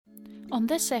On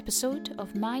this episode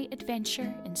of My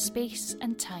Adventure in Space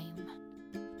and Time.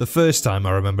 The first time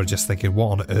I remember just thinking,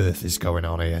 what on earth is going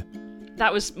on here?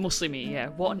 That was mostly me, yeah.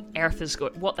 What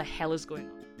the hell is going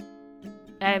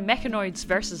on? Mechanoids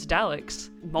versus Daleks.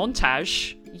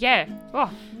 Montage. Yeah. Oh,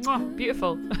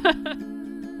 beautiful.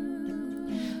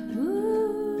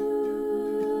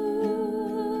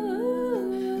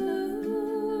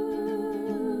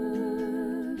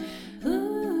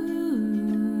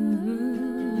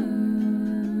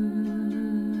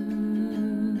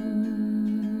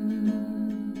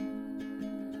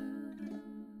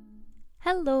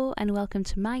 Hello and welcome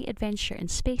to My Adventure in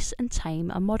Space and Time,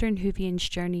 a modern Whovian's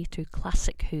journey through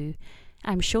classic Who.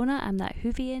 I'm Shona, I'm that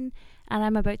Whovian, and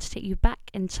I'm about to take you back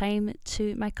in time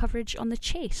to my coverage on The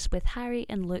Chase with Harry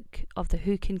and Luke of the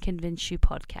Who Can Convince You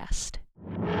podcast.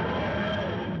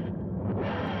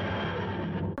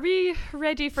 Are we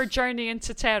ready for Journey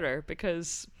into Terror?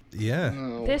 Because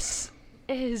this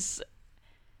is...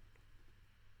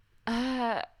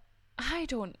 I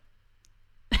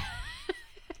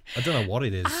don't know what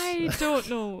it is. I don't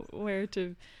know where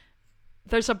to...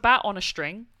 There's a bat on a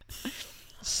string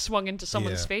swung into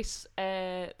someone's face.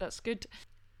 That's good.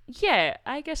 Yeah,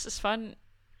 I guess it's fun.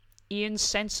 Ian's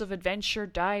sense of adventure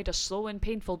died a slow and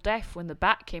painful death when the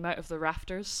bat came out of the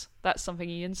rafters. That's something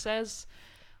Ian says.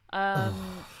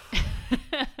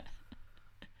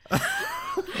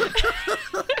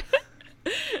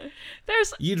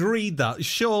 You'd read that,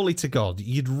 surely to God,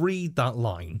 you'd read that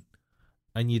line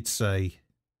and you'd say...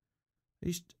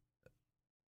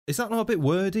 Is that not a bit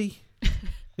wordy?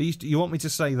 You want me to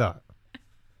say that?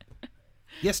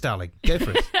 Yes, darling. Go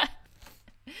for it.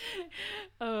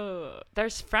 Oh,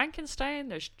 there's Frankenstein.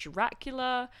 There's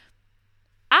Dracula.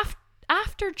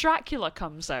 After Dracula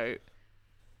comes out,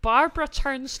 Barbara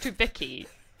turns to Vicky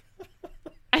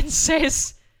and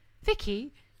says,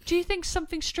 "Vicky, do you think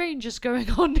something strange is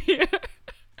going on here?"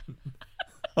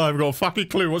 I've got a fucking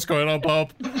clue what's going on,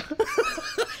 Bob.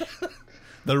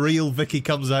 The real Vicky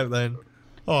comes out then.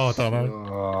 Oh, I don't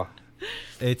know.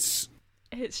 It's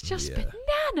just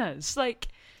bananas. Like,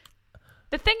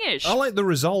 the thing is... I like the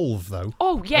resolve, though.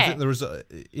 Oh, yeah. I think there is,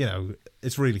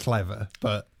 it's really clever,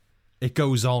 but it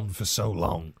goes on for so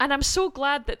long. And I'm so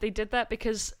glad that they did that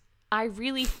because I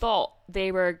really thought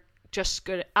they were just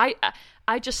going to...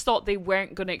 I just thought they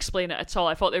weren't going to explain it at all.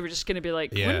 I thought they were just going to be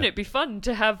like, wouldn't it be fun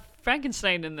to have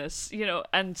Frankenstein in this?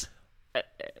 And...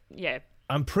 yeah.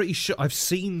 I'm pretty sure I've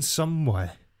seen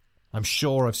somewhere, I'm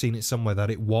sure I've seen it somewhere,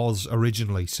 that it was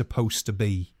originally supposed to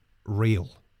be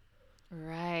real.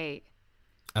 Right.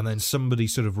 And then somebody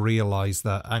sort of realised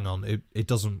that, hang on, it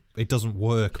doesn't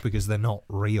work because they're not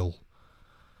real.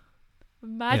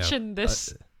 Imagine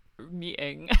this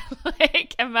meeting.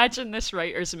 Imagine this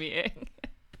writer's meeting.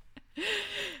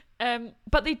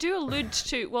 But they do allude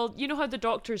to, well, you know how the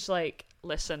Doctor's like,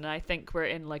 listen, I think we're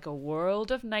in like a world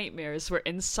of nightmares. We're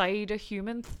inside a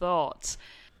human thought.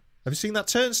 Have you seen that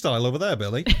turnstile over there,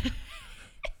 Billy?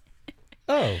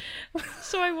 Oh.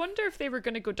 So I wonder if they were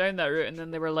going to go down that route and then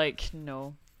they were like,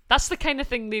 no. That's the kind of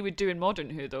thing they would do in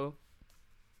Modern Who, though.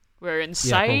 We're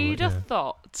inside a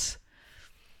thought.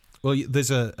 Well, there's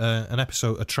an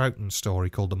episode, a Troughton story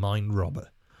called The Mind Robber,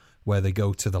 where they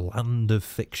go to the land of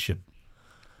fiction.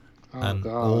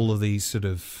 All of these sort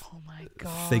of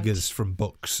figures from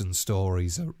books and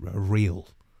stories are real,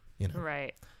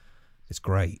 Right. It's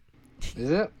great.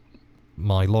 Is it?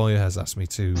 My lawyer has asked me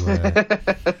to.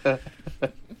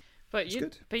 But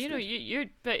you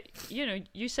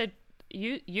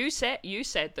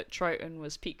said that Troughton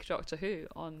was peak Doctor Who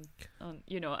on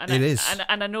and it is,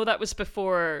 and I know that was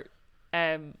before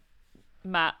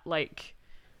Matt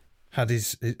had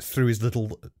through his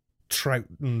little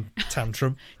Troughton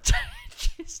tantrum.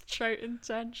 Just Troughton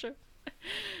tantrum.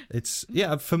 It's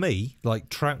for me, like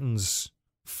Troughton's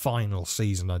final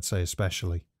season, I'd say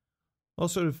especially, or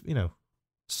sort of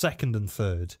second and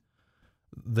third,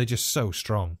 they're just so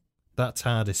strong. That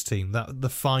TARDIS team, the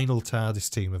final TARDIS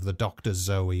team of the Doctor,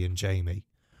 Zoe and Jamie,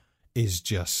 is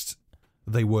just,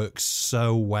 they work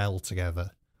so well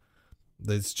together.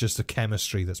 There's just a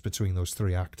chemistry that's between those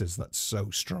three actors that's so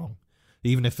strong,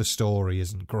 even if the story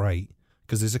isn't great,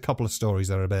 because there's a couple of stories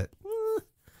that are a bit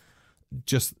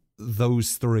just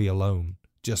those three alone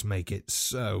just make it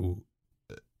so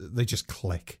they just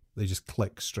click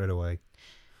straight away.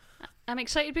 I'm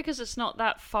excited because it's not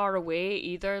that far away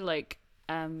either.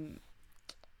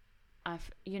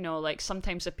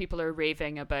 Sometimes if people are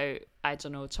raving about, I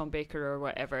don't know, Tom Baker or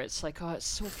whatever, it's like, oh, it's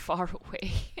so far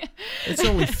away. It's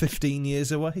only 15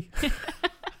 years away.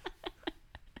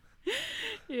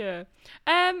 Yeah.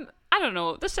 I don't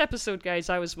know. This episode, guys,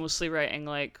 I was mostly writing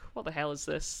like, what the hell is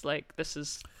this? Like, this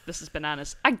is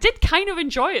bananas. I did kind of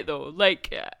enjoy it though.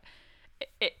 Like,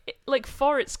 like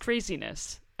for its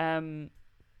craziness.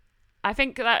 I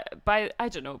think that by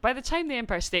the time the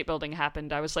Empire State Building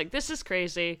happened, I was like, this is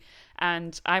crazy,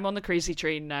 and I'm on the crazy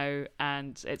train now,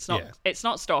 and it's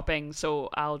not stopping, so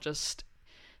I'll just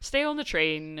stay on the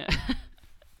train.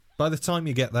 By the time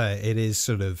you get there, it is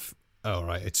sort of, all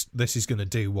right, this is going to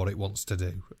do what it wants to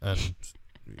do, and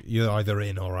you're either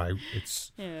in or out.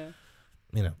 It's,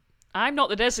 I'm not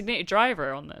the designated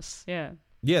driver on this. Yeah.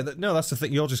 Yeah, no, that's the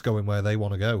thing. You're just going where they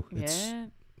want to go. It's,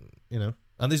 yeah.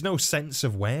 And there's no sense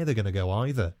of where they're going to go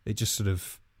either. It just sort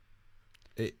of,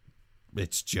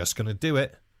 it's just going to do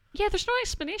it. Yeah, there's no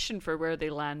explanation for where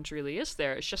they land, really, is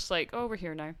there? It's just like, oh, we're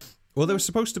here now. Well, there was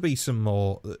supposed to be some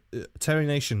more. Terry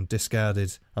Nation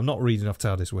discarded. I'm not reading off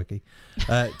TARDIS Wiki.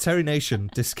 Terry Nation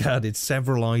discarded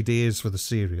several ideas for the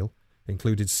serial,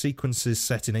 included sequences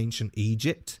set in ancient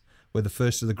Egypt, where the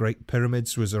first of the Great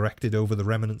Pyramids was erected over the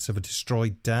remnants of a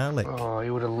destroyed Dalek. Oh, he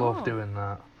would have loved doing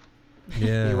that.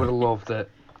 Yeah, he would have loved it.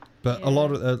 But a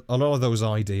lot of those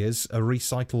ideas are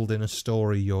recycled in a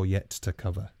story you're yet to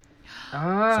cover.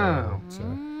 Oh,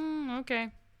 okay.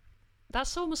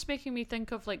 That's almost making me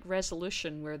think of like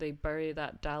Resolution, where they bury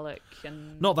that Dalek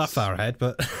and not that far ahead,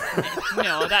 but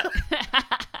no, that.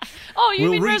 Oh,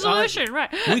 you mean Resolution,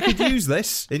 right? We could use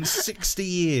this in 60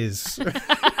 years.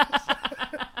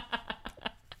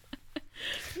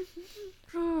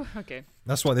 Okay.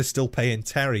 That's why they're still paying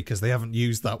Terry, because they haven't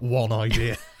used that one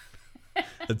idea.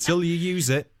 Until you use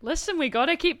it. Listen, we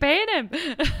gotta keep paying him.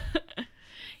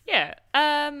 Yeah.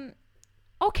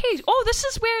 Okay. Oh, this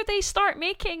is where they start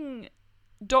making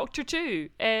Doctor 2.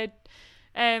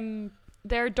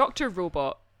 Their Doctor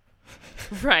robot.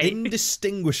 Right.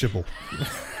 Indistinguishable.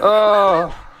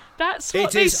 Oh. That's what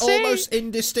it they is say. almost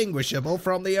indistinguishable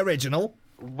from the original.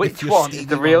 Which one is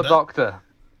the real Doctor?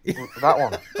 That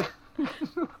one.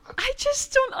 I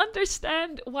just don't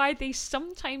understand why they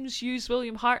sometimes use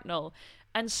William Hartnell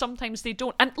and sometimes they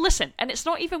don't. And listen, and it's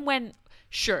not even when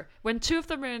two of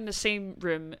them are in the same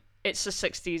room, it's the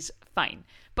 60s, fine.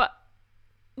 But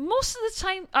most of the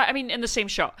time, I mean, in the same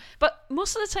shot, but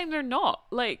most of the time they're not.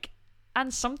 Like,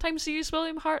 and sometimes they use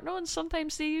William Hartnell and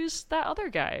sometimes they use that other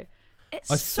guy.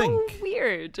 It's so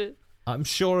weird. I'm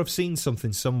sure I've seen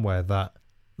something somewhere that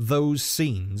those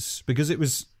scenes, because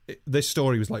this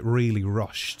story was like really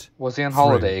rushed. Was he on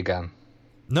holiday again?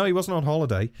 No, he wasn't on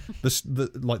holiday.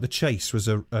 The chase was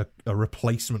a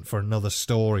replacement for another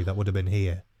story that would have been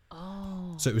here.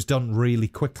 Oh. So it was done really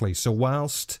quickly. So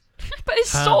whilst... But it's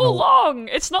so long.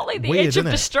 It's not like the weird, Edge of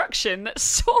Destruction. That's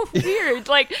so weird.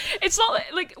 Like, it's not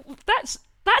like... That's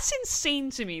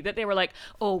insane to me that they were like,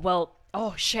 oh, well...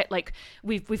 Oh shit! Like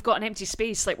we've got an empty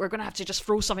space. Like we're gonna have to just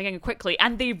throw something in quickly.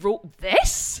 And they wrote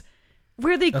this,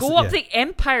 where they go up the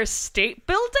Empire State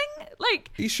Building. Like,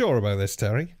 are you sure about this,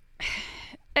 Terry?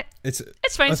 It's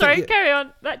fine. Sorry, carry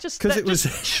on. That just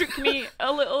shook me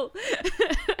a little.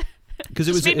 Because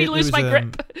it made me lose my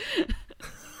grip.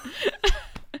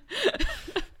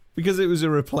 Because it was a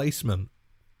replacement,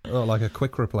 like a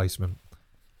quick replacement,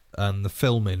 and the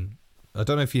filming. I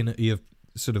don't know if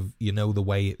you know the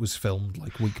way it was filmed,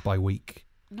 like week by week.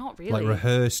 Not really. Like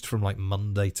rehearsed from like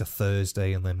Monday to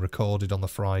Thursday, and then recorded on the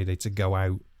Friday to go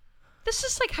out. This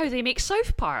is like how they make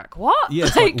South Park. What? Yeah,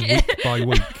 it's like week by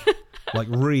week, like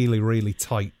really, really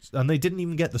tight. And they didn't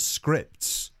even get the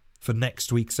scripts for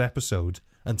next week's episode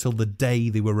until the day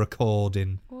they were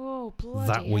recording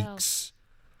that week's.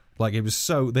 Like it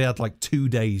was they had like 2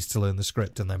 days to learn the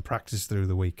script and then practice through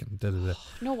the week and da-da-da.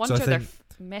 No wonder they're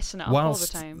messing it up all the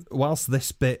time. Whilst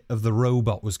this bit of the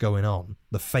robot was going on,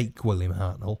 the fake William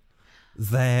Hartnell,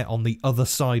 they're on the other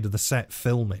side of the set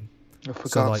filming. Oh, for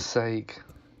God's sake.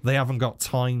 They haven't got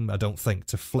time, I don't think,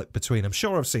 to flip between. I'm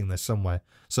sure I've seen this somewhere.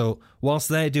 So whilst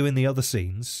they're doing the other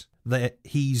scenes,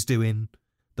 he's doing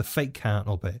the fake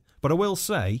Hartnell bit. But I will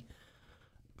say,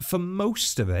 for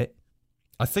most of it,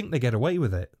 I think they get away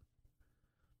with it.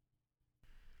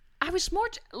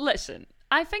 Listen,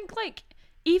 I think like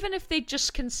even if they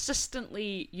just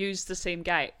consistently used the same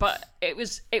guy, but it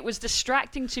was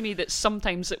distracting to me that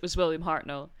sometimes it was William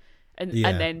Hartnell and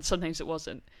then sometimes it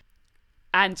wasn't.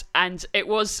 And it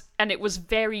was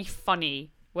very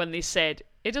funny when they said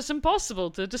it is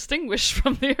impossible to distinguish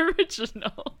from the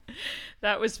original.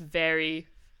 That was very,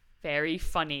 very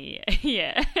funny.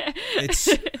 Yeah.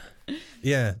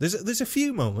 There's a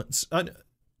few moments.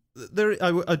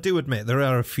 I do admit there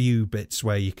are a few bits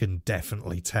where you can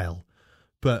definitely tell,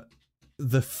 but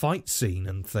the fight scene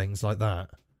and things like that,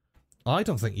 I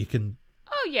don't think you can.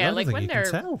 Oh yeah, like when they're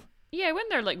tell. Yeah, when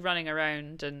they're like running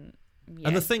around and Yeah.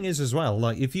 And the thing is as well,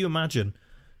 like, if you imagine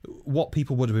what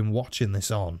people would have been watching this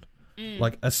on,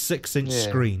 like a 6-inch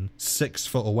screen 6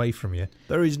 foot away from you,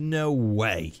 there is no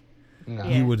way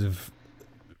you would have.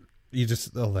 You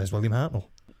just, there's William Hartnell.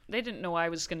 They didn't know I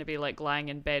was going to be like lying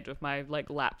in bed with my like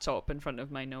laptop in front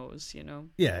of my nose, you know.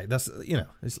 Yeah, that's,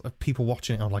 it's like people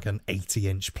watching it on like an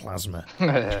 80-inch plasma.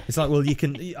 It's like, well,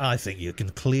 I think you can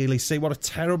clearly see what a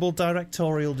terrible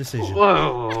directorial decision.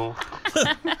 Whoa.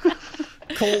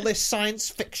 Call this science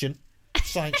fiction.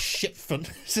 Science shit fun.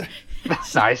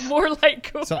 That's nice. More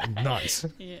like Something nice.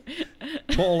 Yeah.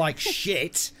 More like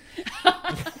shit.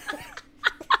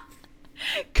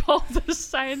 Call this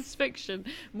science fiction.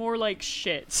 More like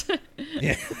shit.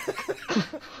 Yeah.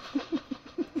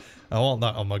 I want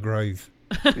that on my grave.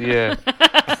 Yeah.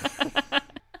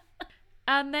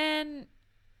 And then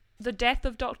the death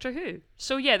of Doctor Who.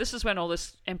 So yeah, this is when all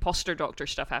this imposter doctor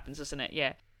stuff happens, isn't it?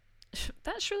 Yeah.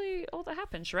 That's really all that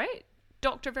happens, right?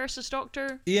 Doctor versus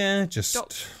Doctor. Yeah,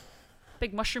 just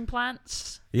big mushroom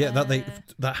plants. Yeah,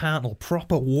 that Hartnell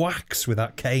proper whacks with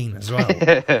that cane as well.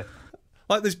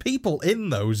 Like, there's people in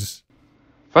those.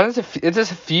 But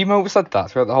there's a few moments like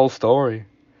that throughout the whole story.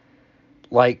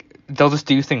 Like, they'll just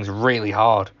do things really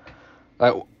hard.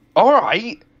 Like, all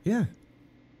right. Yeah.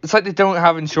 It's like they don't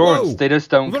have insurance. Whoa. They just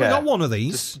don't We've care. only got one of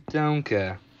these. Just don't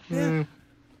care. Yeah.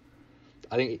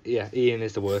 I think, Ian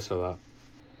is the worst for that.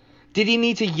 Did he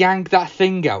need to yank that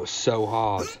thing out so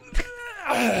hard?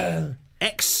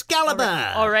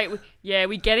 Excalibur! All right.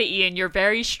 We get it, Ian. You're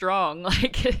very strong.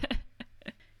 Like,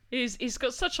 he's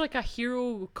got such like a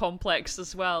hero complex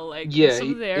as well. Like,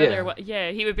 some of the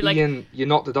earlier, he would be like, Ian, you're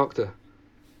not the Doctor.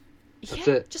 That's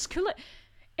it. Just cool it.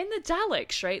 In the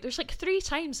Daleks, right? There's like 3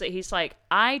 times that he's like,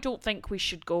 I don't think we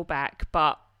should go back,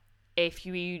 but if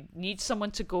you need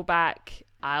someone to go back,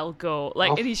 I'll go.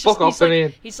 Like, and he's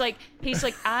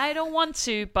like, I don't want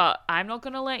to, but I'm not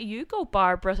gonna let you go,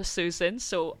 Barbara Susan.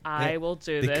 So I will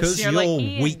do this. Because you're like,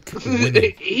 weak women.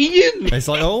 Ian. It's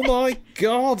like, oh my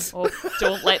god! Oh,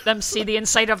 don't let them see the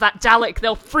inside of that Dalek.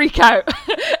 They'll freak out.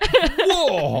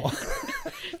 Whoa!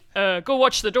 Go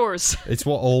watch The Doors. It's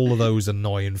what all of those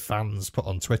annoying fans put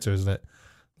on Twitter, isn't it?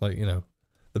 Like,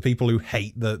 the people who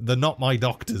hate the not my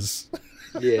doctors.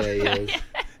 Yeah, he is.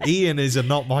 Ian is a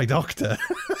not my doctor.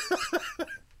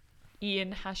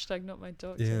 Ian # not my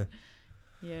doctor.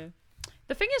 Yeah.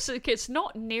 The thing is, like, it's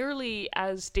not nearly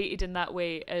as dated in that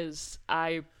way as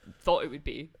I thought it would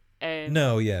be.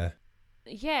 No, yeah.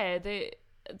 Yeah, the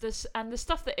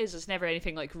stuff that is never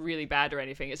anything like really bad or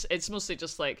anything. It's mostly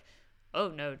just like, oh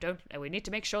no, we need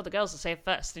to make sure the girls are safe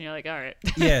first, and you're like, all right.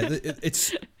 Yeah,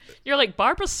 it's. You're like,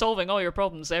 Barbara's solving all your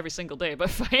problems every single day,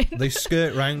 but fine. They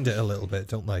skirt round it a little bit,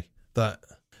 don't they? That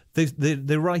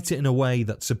they write it in a way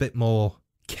that's a bit more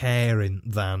caring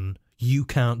than you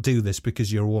can't do this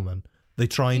because you're a woman. They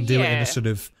try and do it in a sort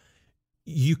of,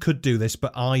 you could do this,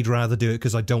 but I'd rather do it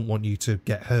because I don't want you to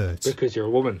get hurt. Because you're a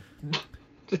woman.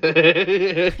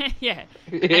 Yeah.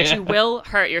 And you will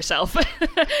hurt yourself.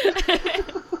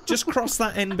 Just cross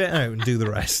that end bit out and do the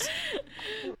rest.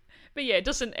 But yeah,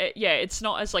 it's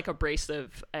not as like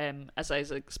abrasive as I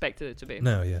expected it to be.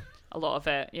 No, yeah. A lot of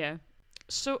it, yeah.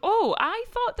 So, I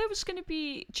thought there was going to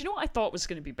be... Do you know what I thought was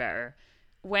going to be better?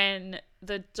 When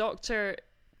the Doctor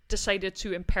decided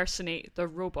to impersonate the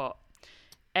robot.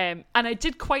 And I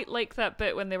did quite like that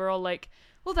bit when they were all like,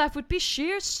 well, that would be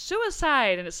sheer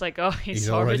suicide. And it's like, oh, he's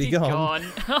already gone.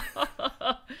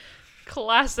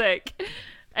 Classic.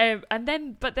 But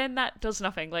then that does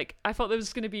nothing. Like, I thought that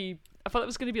was going to be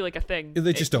like a thing.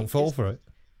 They just don't fall for it.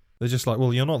 They're just like,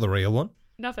 well, you're not the real one.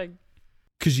 Nothing.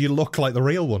 Because you look like the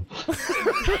real one.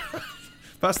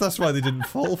 That's why they didn't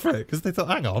fall for it, because they thought,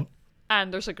 hang on.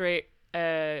 And there's a great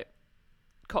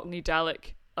Cockney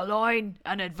Dalek, align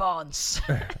and advance.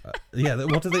 Yeah,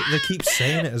 what do they keep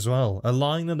saying it as well?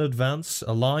 Align and advance,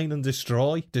 align and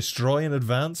destroy and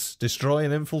advance, destroy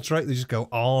and infiltrate. They just go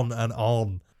on and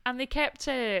on. And they kept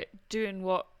doing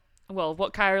what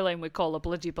Caroline would call a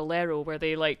bloody bolero, where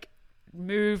they like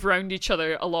move around each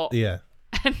other a lot. Yeah.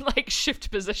 And like shift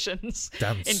positions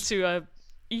dance. Into a...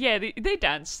 Yeah, they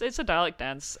dance. It's a Dalek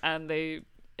dance. And they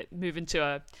move into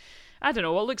a... I don't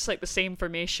know, what looks like the same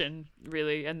formation,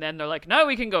 really. And then they're like, now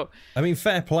we can go. I mean,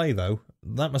 fair play, though.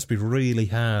 That must be really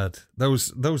hard.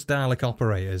 Those Dalek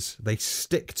operators, they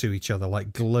stick to each other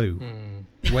like glue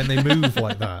when they move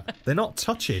like that. They're not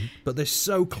touching, but they're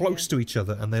so close to each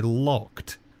other and they're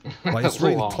locked. Like, it's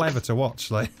really clever to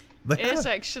watch. Like, it is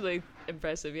actually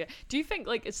impressive, yeah. Do you think,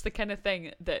 like, it's the kind of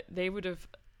thing that they would have,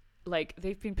 like,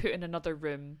 they've been put in another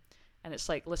room and it's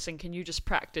like, listen, can you just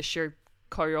practice your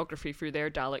choreography through their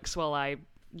Daleks while I,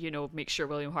 make sure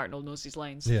William Hartnell knows his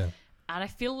lines? Yeah. And I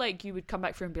feel like you would come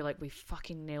back through and be like, we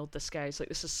fucking nailed this, guys. Like,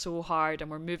 this is so hard, and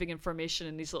we're moving information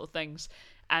in these little things.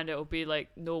 And it'll be like,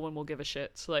 no one will give a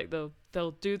shit. So, like,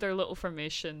 they'll do their little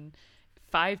formation,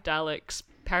 5 Daleks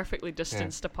perfectly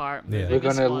distanced apart. Yeah. We're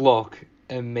going to look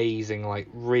amazing, like,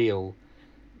 real,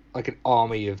 like an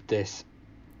army of this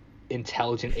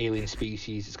intelligent alien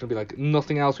species. It's going to be like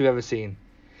nothing else we've ever seen.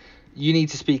 You need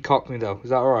to speak Cockney, though. Is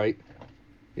that alright?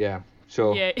 Yeah,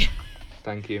 sure. Yeah.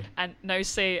 Thank you. And now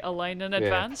say a line in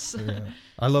advance. Yeah.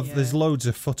 I love. There's loads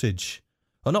of footage.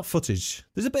 Oh, not footage.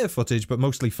 There's a bit of footage, but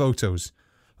mostly photos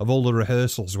of all the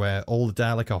rehearsals where all the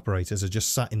Dalek operators are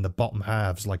just sat in the bottom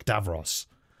halves like Davros.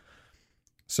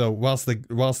 So whilst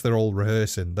they're all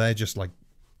rehearsing, they're just like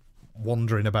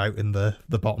wandering about in the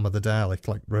bottom of the Dalek,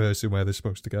 like rehearsing where they're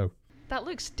supposed to go. That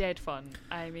looks dead fun.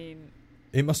 I mean,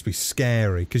 it must be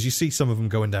scary because you see some of them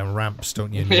going down ramps,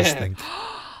 don't you? And you just think,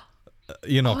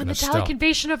 you're not going to stop. The Dalek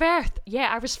invasion of Earth.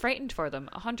 Yeah, I was frightened for them,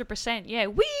 100%. Yeah,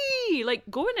 wee, like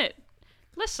going at,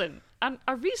 listen,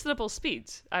 a reasonable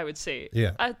speed, I would say.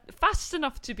 Yeah, fast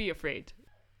enough to be afraid.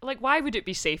 Like, why would it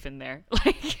be safe in there?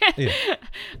 Like, yeah.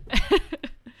 And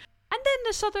then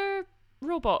this other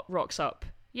robot rocks up.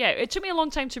 Yeah, it took me a long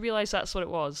time to realize that's what it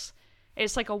was.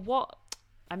 It's like a what?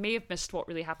 I may have missed what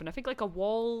really happened. I think like a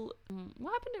wall.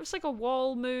 What happened? It was like a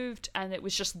wall moved, and it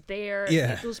was just there.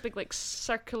 Yeah. Those big like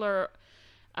circular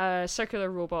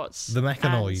robots. The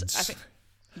mechanoids.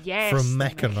 Yes. From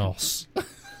Mechanos.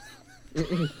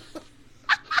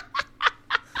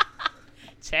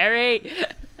 Terry.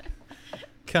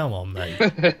 Come on, mate.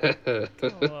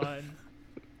 Come on.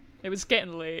 It was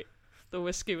getting late. The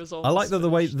whiskey was almost I like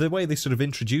the way they sort of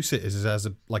introduce it is as a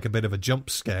bit of a jump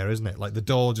scare, isn't it? Like the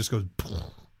door just goes,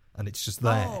 and it's just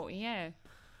there. Oh yeah.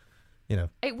 You know,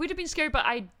 it would have been scary, but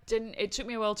I didn't. It took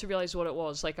me a while to realize what it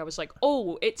was. Like I was like,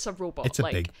 oh, it's a robot. It's a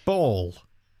like, big ball.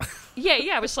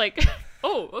 Yeah. I was like,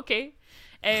 oh, okay.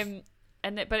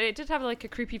 But it did have like a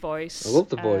creepy voice. I love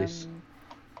the voice.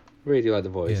 Really do like the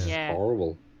voice. Yeah. It's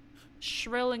horrible.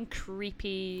 Shrill and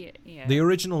creepy. Yeah. The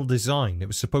original design, it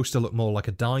was supposed to look more like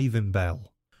a diving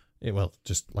bell.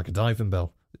 Just like a diving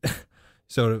bell.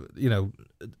 So, you know,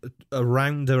 a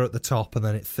rounder at the top and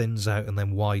then it thins out and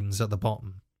then widens at the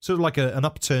bottom. Sort of like an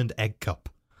upturned egg cup,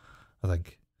 I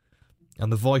think.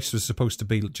 And the voice was supposed to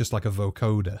be just like a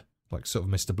vocoder, like sort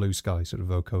of Mr. Blue Sky sort of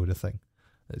vocoder thing.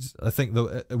 I think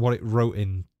what it wrote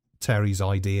in Terry's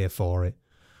idea for it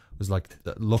was like,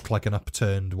 look like an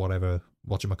upturned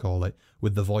whatchamacallit,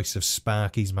 with the voice of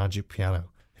Sparky's Magic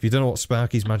Piano. If you don't know what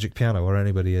Sparky's Magic Piano or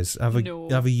anybody is, have a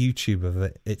YouTube of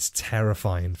it. It's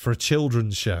terrifying for a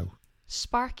children's show.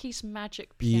 Sparky's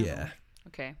Magic Piano. Yeah.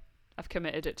 Okay. I've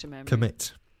committed it to memory.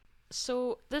 Commit.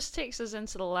 So this takes us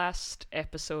into the last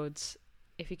episodes,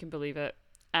 if you can believe it.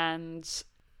 And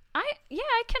I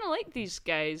kind of like these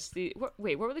guys. What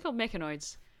were they called?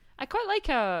 Mechanoids. I quite like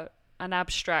an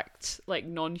abstract, like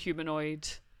non-humanoid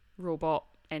robot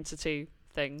entity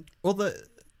thing. Well,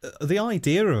 the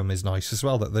idea of them is nice as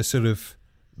well. That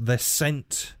they're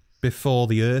sent before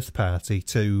the Earth party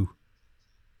to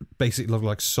basically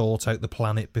like sort out the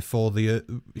planet before the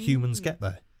humans get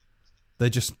there. They're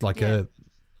just like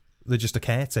they're just a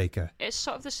caretaker. It's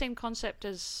sort of the same concept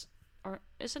as, or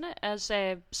isn't it? As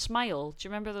Smile. Do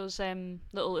you remember those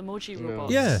little emoji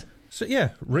robots? Yeah. So yeah,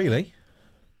 really.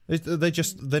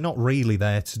 They're not really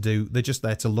there to do. They're just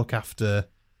there to look after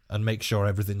and make sure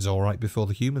everything's all right before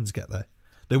the humans get there.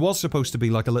 There was supposed to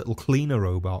be like a little cleaner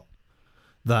robot.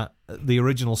 That the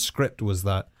original script was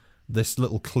that this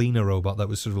little cleaner robot that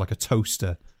was sort of like a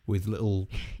toaster with little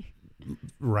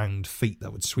round feet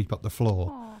that would sweep up the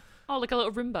floor. Oh, like a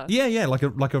little Roomba. Yeah,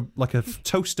 like a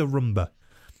toaster Roomba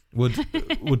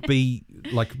would be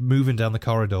like moving down the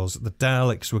corridors. The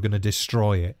Daleks were going to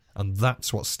destroy it, and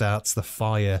that's what starts the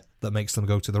fire that makes them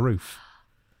go to the roof.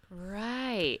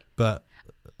 Right. But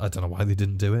I don't know why they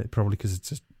didn't do it. Probably because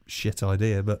it's a shit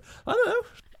idea. But I don't know.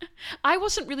 I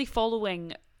wasn't really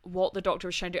following what the Doctor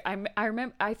was trying to do. I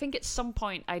remember. I think at some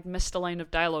point I'd missed a line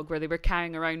of dialogue where they were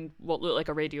carrying around what looked like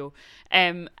a radio,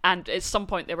 and at some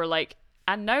point they were like,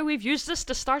 "And now we've used this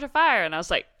to start a fire," and I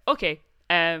was like, "Okay,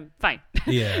 fine."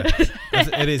 Yeah,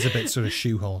 it is a bit sort of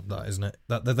shoehorned, that, isn't it?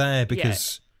 That they're there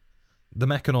because the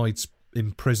mechanoids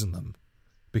imprison them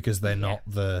because they're not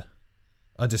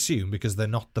I'd assume because they're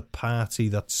not the party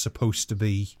that's supposed to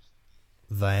be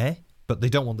there, but they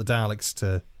don't want the Daleks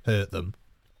to hurt them.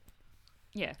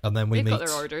 Yeah, and then they've got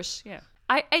their orders. Yeah,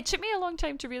 it took me a long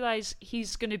time to realize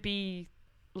he's going to be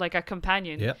like a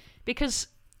companion. Yeah, because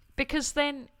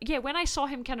then when I saw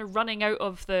him kind of running out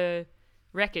of the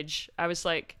wreckage, I was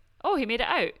like, oh, he made it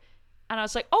out. And I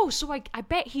was like, oh, so I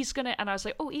bet he's gonna. And I was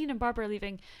like, oh, Ian and Barbara are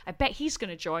leaving. I bet he's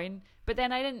gonna join. But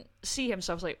then I didn't see him,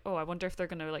 so I was like, oh, I wonder if they're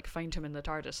gonna like find him in the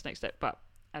TARDIS next day. But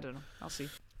I don't know. I'll see.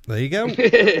 There you go.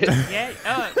 Yeah.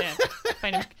 Oh, yeah.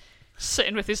 Find him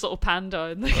sitting with his little panda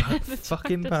in the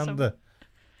Fucking TARDIS panda. somewhere.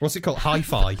 What's it called?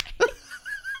 Hi-Fi.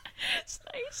 It's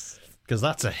nice. Because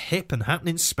that's a hip and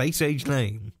happening space age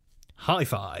name.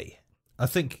 Hi-Fi. I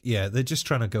think, yeah, they're just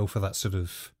trying to go for that sort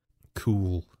of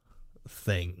cool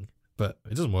thing, but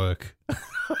it doesn't work.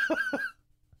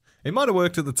 It might have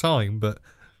worked at the time, but...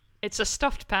 It's a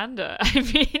stuffed panda. I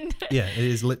mean... Yeah, it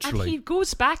is literally... And he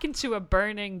goes back into a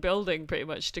burning building, pretty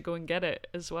much, to go and get it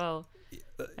as well.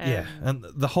 Yeah, and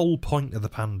the whole point of the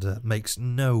panda makes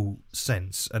no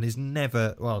sense and is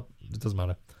never... Well, it doesn't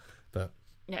matter, but...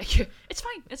 Yeah, it's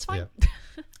fine. It's fine.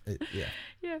 Yeah.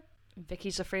 Yeah.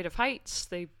 Vicky's afraid of heights.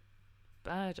 I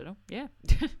don't know. Yeah.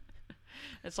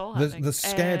 It's all happening. The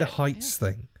scared of heights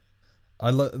thing.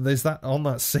 There's that on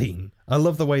that scene. I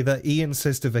love the way that Ian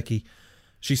says to Vicky,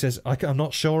 she says, I'm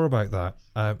not sure about that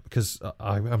because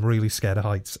I'm really scared of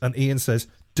heights. And Ian says,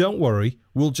 don't worry,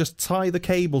 we'll just tie the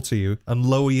cable to you and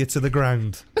lower you to the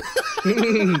ground.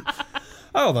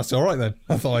 Oh, that's all right then.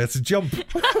 I thought I had to jump.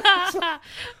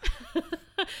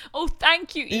 Oh,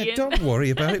 thank you, Ian. Yeah, don't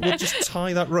worry about it. We'll just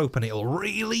tie that rope and it'll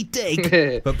really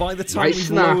dig. But by the time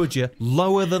we've lowered you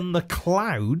lower than the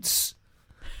clouds,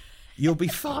 you'll be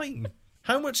fine.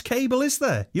 How much cable is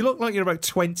there? You look like you're about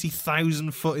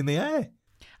 20,000 foot in the air.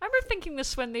 I remember thinking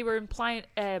this when they were in Planet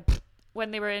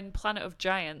of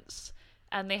Giants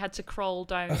and they had to crawl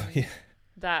down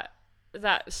that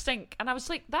sink, and I was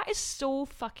like, that is so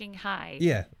fucking high.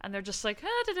 Yeah. And they're just like,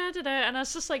 and I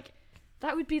was just like,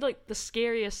 that would be like the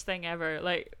scariest thing ever.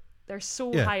 Like, they're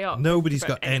so high up. Nobody's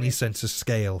got any sense of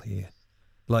scale here.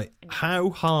 Like,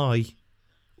 how high?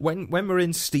 When we're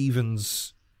in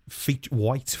Stephen's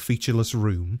white featureless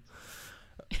room,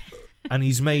 and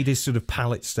he's made his sort of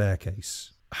pallet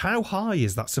staircase, how high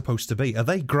is that supposed to be? Are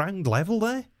they ground level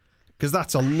there? Because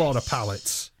that's a lot of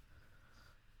pallets.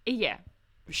 Yeah,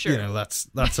 sure. You know, that's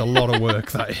a lot of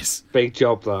work. That is big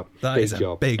job. That big is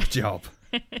job. A big job.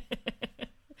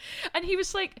 And he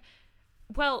was like,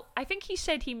 well, I think he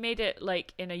said he made it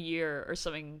like in a year or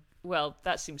something. Well,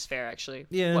 that seems fair, actually.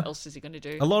 Yeah. What else is he going to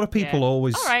do? A lot of people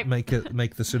always right. make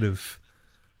the sort of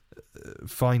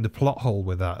find a plot hole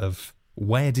with that of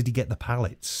where did he get the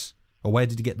pallets or where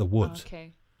did he get the wood?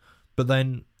 Okay. But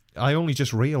then I only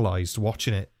just realised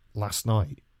watching it last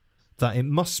night that it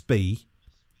must be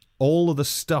all of the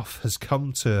stuff has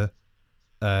come to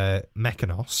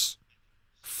Mechanos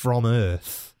from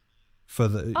Earth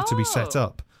to be set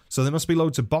up. So there must be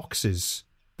loads of boxes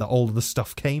that all of the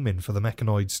stuff came in for the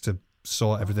mechanoids to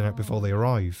sort everything out before they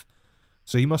arrive.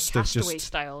 So he must Castaway have just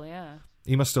style, yeah.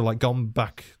 He must have like gone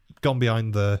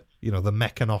behind the the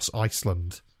Mechanos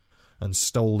Iceland and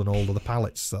stolen all of the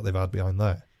pallets that they've had behind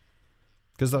there.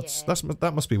 Because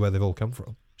that must be where they've all come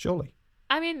from, surely.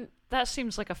 I mean, that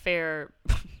seems like a fair.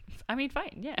 I mean,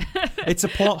 fine, yeah. It's a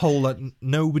plot hole that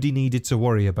nobody needed to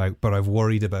worry about, but I've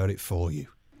worried about it for you.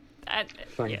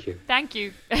 Thank you. Thank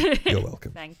you. You're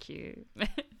welcome. Thank you.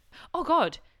 Oh,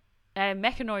 God.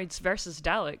 Mechanoids versus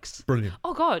Daleks. Brilliant.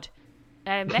 Oh, God.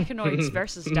 Mechanoids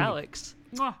versus Daleks.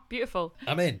 Oh, beautiful.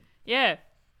 I'm in. Yeah.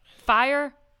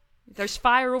 Fire. There's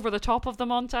fire over the top of the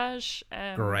montage.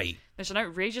 Great. There's an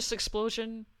outrageous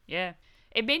explosion. Yeah.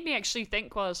 It made me actually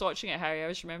think while I was watching it, Harry. I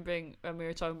was remembering when we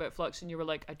were talking about Flux and you were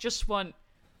like, I just want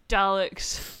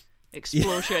Daleks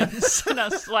explosions. And I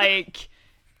was like,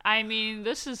 I mean,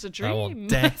 this is a dream. I want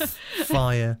death,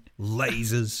 fire,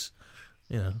 lasers.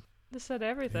 You know. This had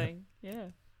everything. Yeah.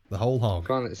 The whole hog.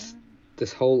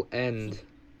 This whole end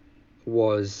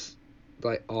was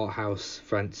like art house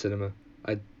French cinema.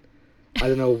 I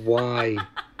don't know why.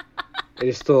 I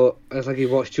just thought, I was like, you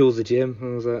watched Jules the Gym,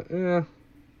 and I was like, yeah,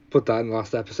 put that in the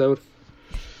last episode.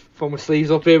 Pull my sleeves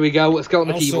up, here we go, let's get on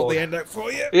the keyboard. I'll sort the end out for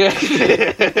you. Yeah.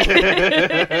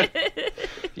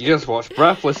 You just watched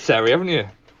Breathless, Terry, haven't you?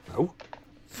 No.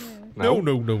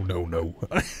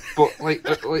 But like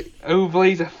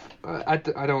overlays, I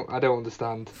don't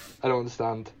understand. I don't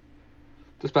understand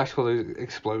the special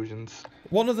explosions.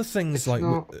 One of the things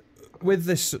with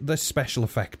this special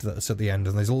effect that's at the end,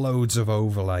 and there's loads of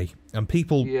overlay, and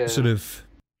people sort of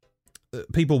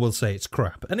people will say it's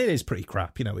crap, and it is pretty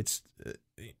crap. You know, it's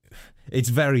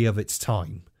very of its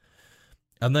time.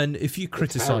 And then if you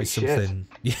criticise something,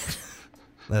 yeah,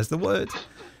 there's the word.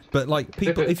 But like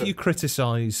people, if you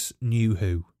criticise New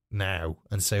Who now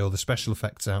and say, "Oh, the special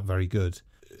effects aren't very good,"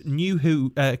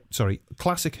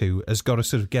 Classic Who has got a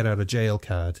sort of get out of jail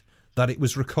card that it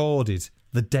was recorded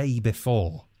the day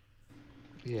before.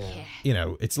 Yeah. You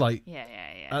know, it's like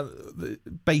Yeah.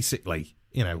 basically,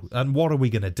 you know, and what are we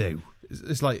going to do?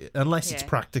 It's like, unless it's Yeah.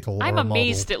 practical or I'm a model.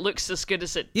 amazed it looks as good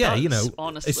as it Yeah, does, you know,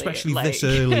 honestly. especially like... this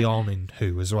early on in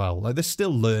Who as well. Like, they're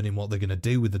still learning what they're going to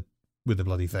do with the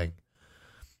bloody thing.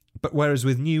 But whereas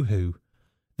with New Who,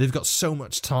 they've got so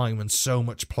much time and so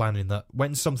much planning that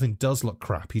when something does look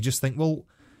crap, you just think, well,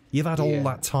 you've had all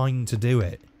that time to do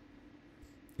it.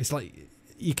 It's like,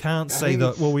 you can't say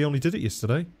that, well, we only did it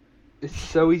yesterday. It's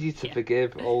so easy to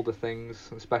forgive older things,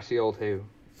 especially old Who,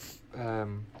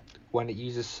 when it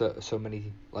uses so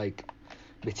many like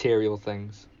material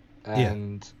things,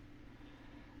 and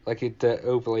like the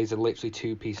overlays are literally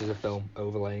 2 pieces of film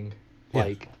overlaying.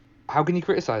 Like, how can you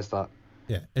criticize that?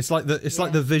 Yeah, it's like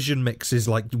the Vision mix is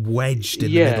like wedged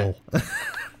in the middle.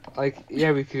 Like,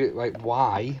 yeah, we could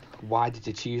why did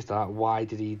you choose that? Why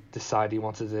did he decide he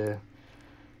wanted to,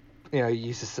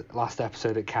 use this last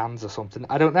episode at Cannes or something?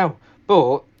 I don't know,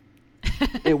 but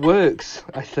it works.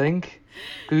 I think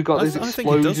we've got these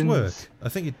explosions. I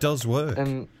think it does work.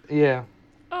 And yeah.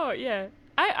 Oh yeah,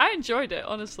 I enjoyed it,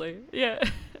 honestly. Yeah.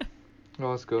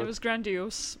 Oh, it's good. It was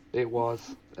grandiose. It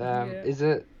was. Is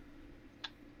it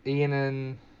Ian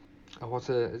and is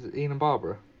it Ian and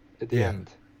Barbara at the end?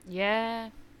 Yeah.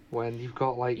 When you've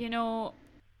got like,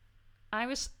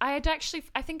 I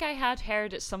think I had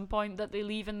heard at some point that they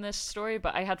leave in this story,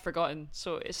 but I had forgotten.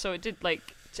 So it did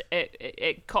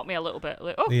it caught me a little bit.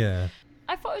 Like, oh yeah.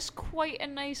 I thought it was quite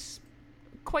nice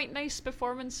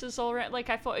performances all right. Like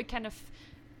I thought it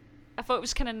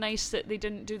was kind of nice that they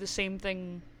didn't do the same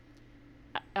thing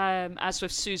as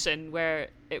with Susan, where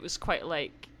it was quite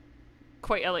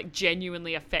a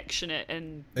genuinely affectionate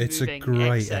and it's moving a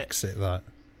great exit that.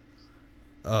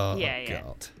 Oh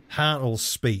God. Hartnell's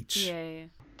speech. Yeah. Do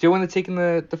you know when they're taking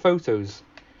the photos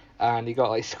and you got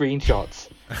like screenshots?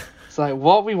 It's like,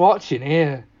 what are we watching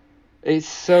here? It's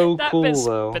so that cool bit's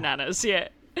though. Bananas, yeah.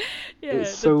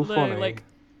 It's so funny. Like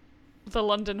the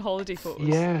London holiday photos.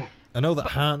 Yeah. I know that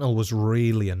Hartnell was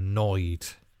really annoyed,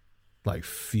 like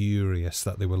furious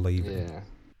that they were leaving. Yeah.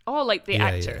 Oh, like the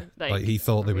actor. Yeah. Like he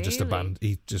thought they were just really?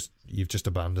 you've just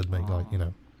abandoned me,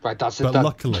 Right, But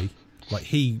luckily, like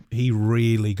he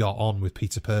really got on with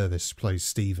Peter Purvis, who plays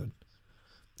Stephen.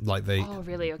 Like they. Oh,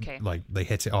 really? Okay. Like they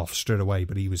hit it off straight away,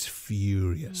 but he was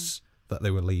furious that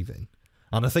they were leaving,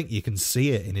 and I think you can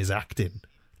see it in his acting,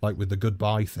 like with the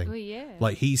goodbye thing. Oh yeah.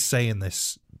 Like he's saying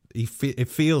this, it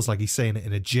feels like he's saying it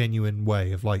in a genuine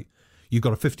way of like, you've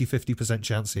got a 50%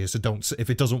 chance here, so don't. If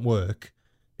it doesn't work,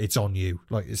 it's on you.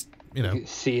 Like it's You can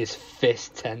see his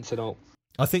fist tensing up.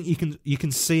 I think you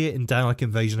can see it in Dalek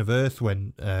Invasion of Earth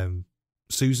when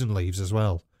Susan leaves as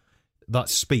well. That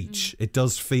speech, it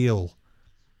does feel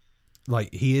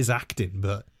like he is acting,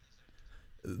 but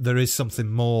there is something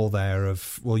more there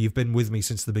of, well, you've been with me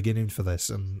since the beginning for this,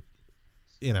 and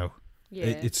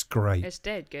it's great. It's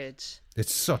dead good.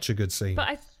 It's such a good scene.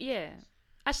 But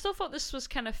I still thought this was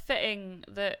kind of fitting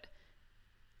that,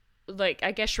 like,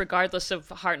 I guess regardless of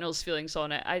Hartnell's feelings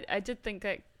on it, I did think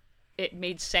that it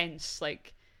made sense,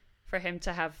 like, for him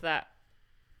to have that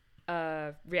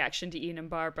reaction to Ian and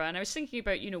Barbara. And I was thinking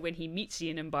about, when he meets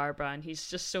Ian and Barbara and he's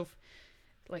just so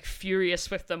like furious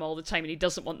with them all the time and he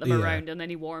doesn't want them around, and then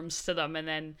he warms to them, and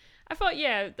then I thought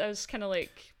that was kind of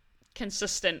like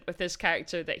consistent with his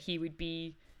character, that he would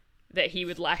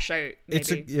lash out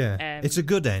maybe. It's a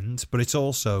good end, but it's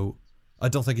also, I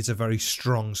don't think it's a very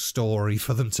strong story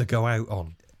for them to go out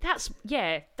on. That's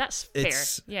fair.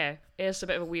 Yeah, it's a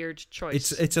bit of a weird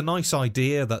choice. It's a nice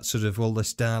idea that sort of, well,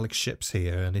 this Dalek ship's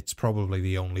here and it's probably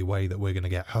the only way that we're going to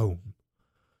get home.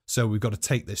 So we've got to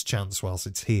take this chance whilst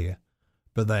it's here.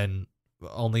 But then,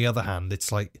 on the other hand,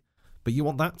 it's like, but you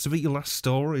want that to be your last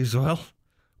story as well?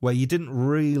 Where you didn't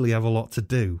really have a lot to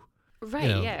do.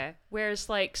 Right, yeah. Whereas,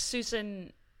 like,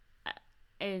 Susan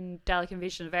in Dalek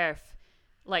Invasion of Earth,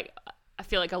 like, I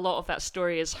feel like a lot of that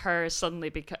story is her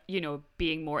suddenly,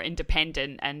 being more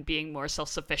independent and being more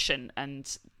self-sufficient,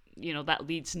 and that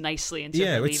leads nicely into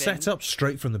her leaving. It's set up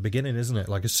straight from the beginning, isn't it?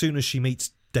 Like as soon as she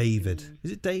meets David,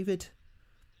 is it David?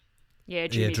 Yeah,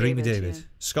 Dreamy David. Yeah.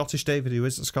 Scottish David, who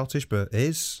isn't Scottish but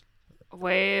is.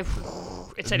 Well,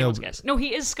 it's anyone's guess. No,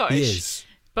 he is Scottish. He is.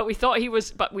 But we thought he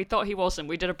was. But we thought he wasn't.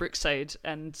 We did a Brookside,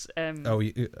 and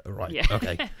right. Yeah.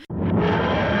 Okay.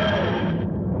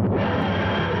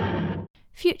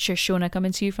 Future Shona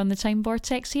coming to you from the Time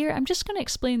Vortex here. I'm just going to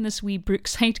explain this wee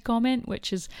Brookside comment,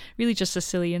 which is really just a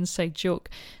silly inside joke.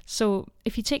 So,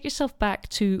 if you take yourself back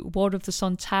to War of the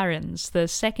Sontarans, the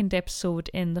second episode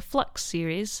in the Flux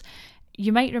series,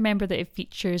 you might remember that it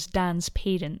features Dan's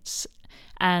parents,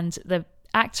 and the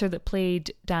actor that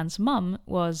played Dan's mum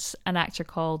was an actor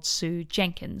called Sue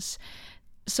Jenkins.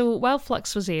 So while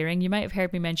Flux was airing, you might have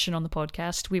heard me mention on the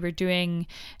podcast, we were doing,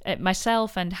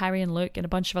 myself and Harry and Luke and a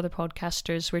bunch of other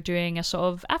podcasters were doing a sort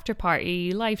of after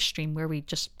party live stream where we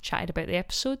just chatted about the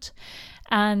episode.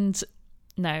 And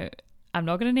now, I'm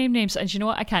not going to name names, and you know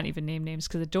what? I can't even name names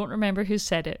because I don't remember who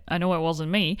said it. I know it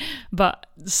wasn't me, but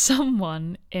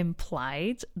someone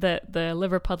implied that the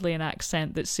Liverpudlian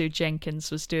accent that Sue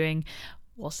Jenkins was doing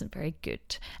wasn't very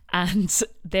good. And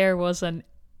there was an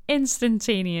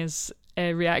instantaneous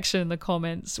reaction in the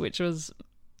comments, which was,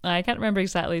 I can't remember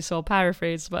exactly, so I'll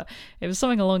paraphrase, but it was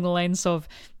something along the lines of,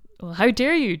 well, how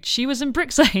dare you? She was in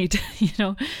Brookside, you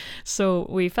know? So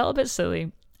we felt a bit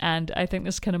silly. And I think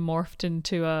this kind of morphed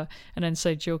into an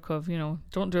inside joke of, you know,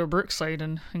 don't do a Brookside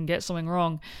and get something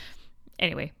wrong.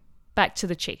 Anyway, back to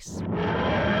the chase.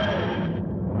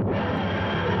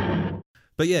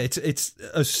 But yeah, it's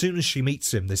as soon as she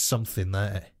meets him, there's something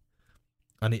there.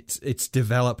 And it's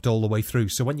developed all the way through.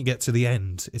 So when you get to the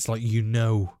end, it's like you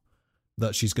know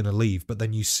that she's going to leave, but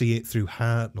then you see it through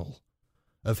Hartnell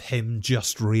of him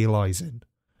just realising.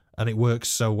 And it works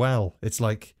so well. It's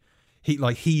like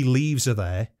he leaves her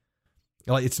there.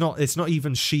 Like it's not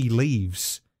even she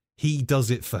leaves. He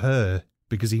does it for her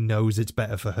because he knows it's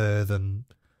better for her than...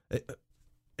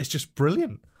 It's just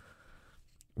brilliant.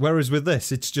 Whereas with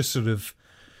this, it's just sort of...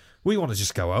 We want to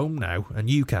just go home now, and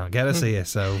you can't get us here,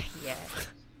 so... Yeah.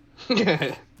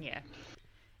 Yeah.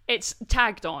 It's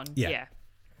tagged on, yeah,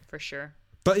 for sure.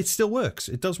 But it still works.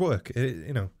 It does work,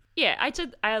 you know. Yeah,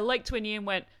 I liked when Ian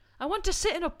went, I want to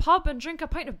sit in a pub and drink a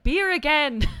pint of beer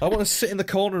again. I want to sit in the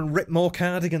corner and rip more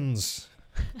cardigans.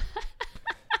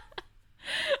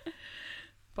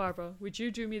 Barbara, would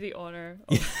you do me the honour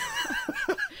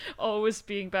of always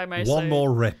being by my side? One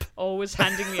more rip. Always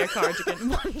handing me a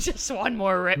cardigan. Just one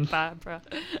more rip, Barbara.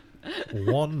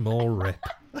 One more rip.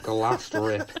 The last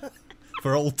rip.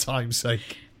 For old time's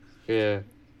sake. Yeah.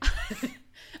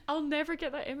 I'll never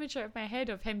get that image out of my head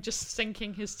of him just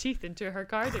sinking his teeth into her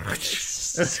cardigan.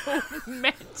 It's just so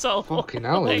mental. Fucking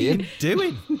hell, Ian. What are you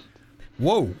doing?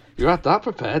 Whoa. You had that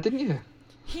prepared, didn't you?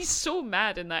 He's so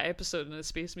mad in that episode in the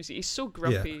Space Museum. He's so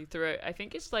grumpy throughout. I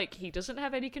think it's like he doesn't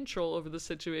have any control over the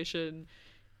situation.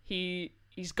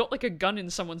 He's got like a gun in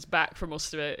someone's back for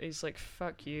most of it. He's like,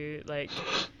 "Fuck you!" Like,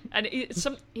 and he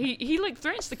like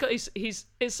threatens to kill. He's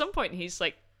at some point he's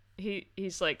like,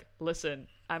 "Listen,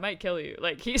 I might kill you."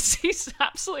 Like he's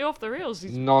absolutely off the rails.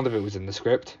 None of it was in the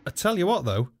script. I tell you what,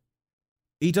 though,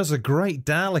 he does a great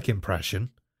Dalek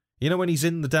impression. You know when he's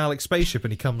in the Dalek spaceship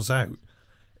and he comes out.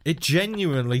 It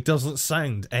genuinely doesn't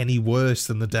sound any worse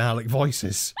than the Dalek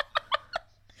voices.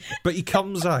 But he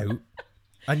comes out,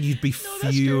 and you'd be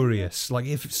furious. Like,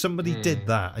 if somebody did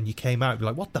that, and you came out, you'd be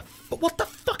like, what the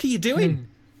fuck are you doing?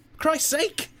 Christ's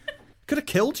sake! Could have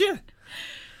killed you.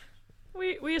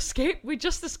 We escaped. We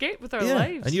just escaped with our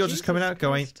lives. And you're just coming out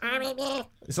going,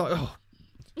 it's like, oh.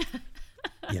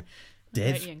 Yeah,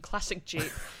 Dev. Ian, classic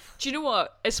Jake. Do you know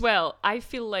what? As well, I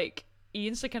feel like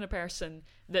Ian's the kind of person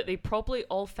that they probably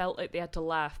all felt like they had to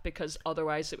laugh because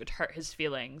otherwise it would hurt his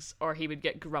feelings or he would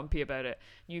get grumpy about it.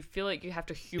 You feel like you have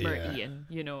to humour Ian,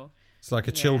 you know. It's like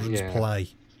a children's play.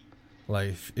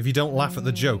 Like, if you don't laugh at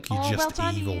the joke, you're just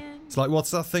evil. Ian. It's like,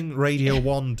 what's that thing Radio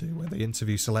 1 do where they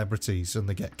interview celebrities and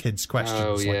they get kids'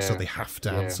 questions, like, so they have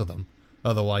to answer them.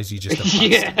 Otherwise, you just a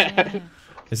bastard.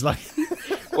 It's like...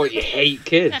 What, you hate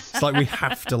kids? It's like we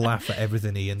have to laugh at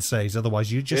everything Ian says,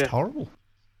 otherwise you're just horrible.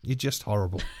 You're just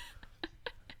horrible.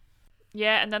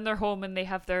 Yeah, and then they're home and they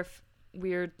have their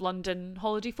weird London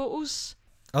holiday photos.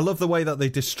 I love the way that they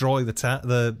destroy the TARDIS.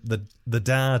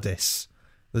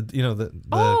 The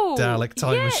Dalek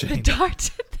time machine.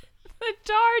 The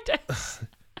TARDIS.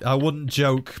 I wouldn't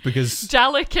joke because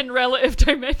Dalek in relative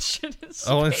dimension.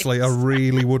 Honestly, I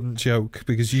really wouldn't joke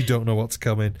because you don't know what's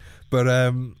coming. But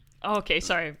okay,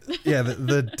 sorry. Yeah,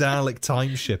 the Dalek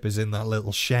time ship is in that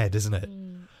little shed, isn't it?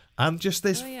 And just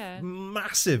this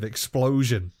massive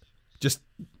explosion just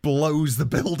blows the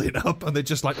building up, and they're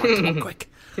just like, "Come on,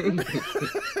 quick!"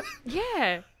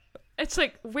 Yeah, it's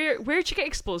like, where'd you get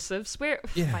explosives?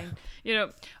 Fine, you know.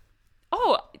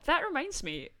 Oh, that reminds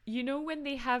me. You know when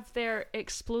they have their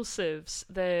explosives,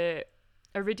 the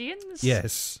Iridians?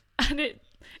 Yes. And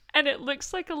it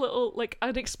looks like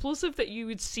an explosive that you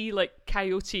would see like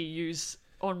Coyote use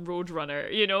on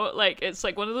Roadrunner, you know, like it's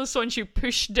like one of those ones you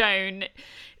push down.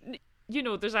 You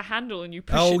know, there's a handle and you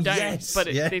push it down. Yes, but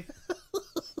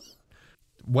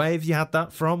where have you had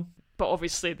that from? But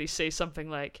obviously they say something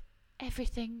like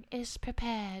everything is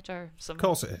prepared or something. Of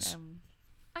course it is.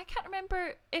 I can't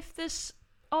remember if this.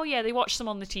 Oh yeah, they watched them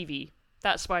on the TV.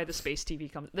 That's why the space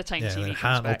TV comes, the time Yeah, and TV then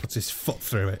comes Hartnell back. puts his foot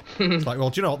through it. It's like, well,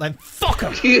 do you know what then? Fuck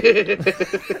him!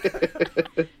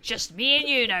 Just me and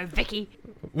you now, Vicky.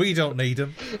 We don't need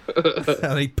him.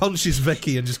 And he punches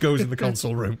Vicky and just goes in the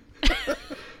console room.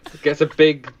 Gets a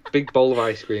big bowl of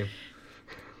ice cream.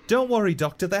 Don't worry,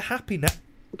 Doctor, they're happy now.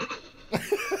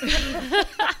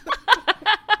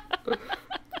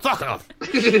 Fuck off!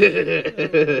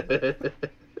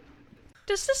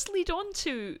 Does this lead on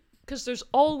to... Because there's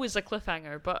always a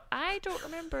cliffhanger, but I don't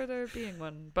remember there being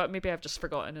one. But maybe I've just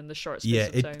forgotten in the short space Yeah,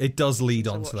 of time. it does lead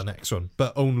since I on to the watched it. next one,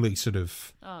 but only sort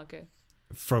of Oh, okay.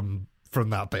 from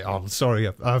that bit on. Sorry,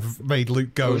 I've made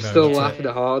Luke go I'm now. still laughing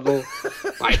at Hardle.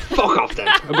 Right, fuck off then.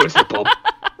 I'm going to the pub.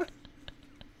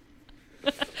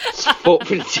 It's foot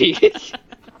for the TV.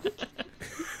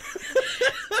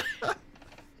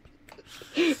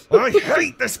 I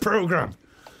hate this program.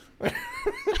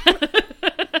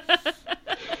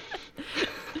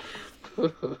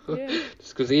 Yeah.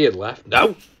 Just because he had left.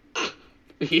 No.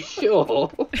 Are you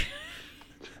sure?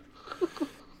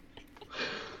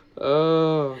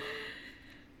 Oh.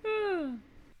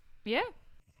 Yeah.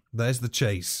 There's the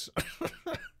chase.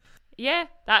 Yeah,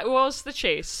 that was the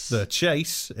chase. The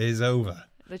chase is over.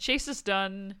 The chase is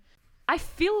done. I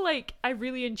feel like I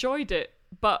really enjoyed it,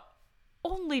 but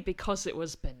only because it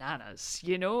was bananas,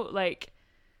 you know? Like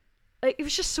it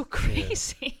was just so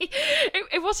crazy.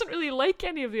 It wasn't really like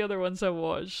any of the other ones I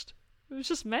watched. It was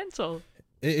just mental.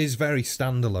 It is very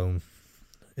standalone.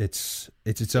 It's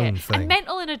its own thing. And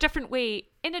mental in a different way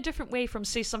from,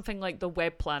 say, something like The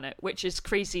Web Planet, which is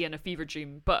crazy and a fever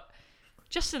dream, but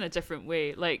just in a different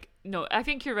way. Like, no, I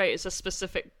think you're right, it's a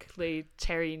specifically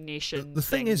Terry Nation The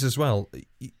thing is, as well,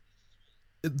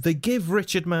 they give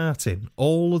Richard Martin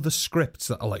all of the scripts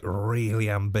that are, like, really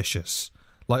ambitious.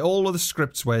 Like, all of the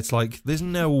scripts where it's like, there's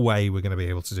no way we're going to be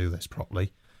able to do this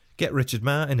properly. Get Richard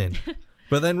Martin in.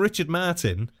 But then Richard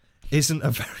Martin isn't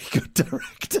a very good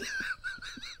director.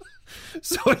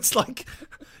 So it's like,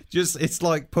 it's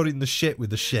like putting the shit with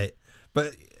the shit.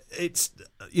 But it's,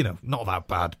 not that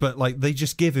bad. But, like, they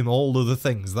just give him all of the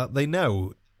things that they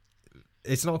know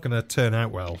it's not going to turn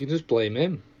out well. You can just blame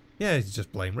him. Yeah, you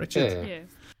just blame Richard. Yeah.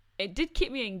 It did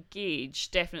keep me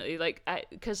engaged, definitely. Like,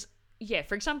 because,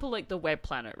 for example, like The Web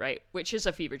Planet, right? Which is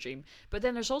a fever dream. But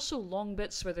then there's also long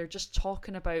bits where they're just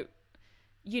talking about,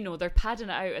 they're padding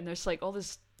it out and there's, like, all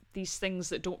these things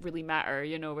that don't really matter,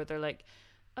 where they're like,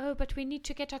 oh, but we need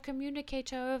to get a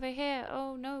communicator over here.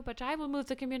 Oh, no, but I will move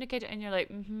the communicator. And you're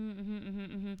like,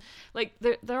 Like,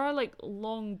 there are, like,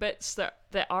 long bits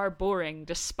that are boring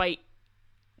despite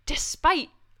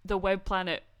The Web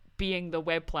Planet being The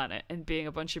Web Planet and being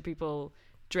a bunch of people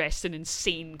dressed in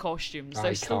insane costumes.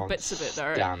 There's still bits of it that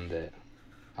are... stand it.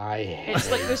 I hate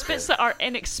It's like there's bits that are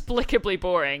inexplicably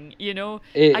boring,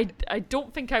 I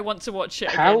don't think I want to watch it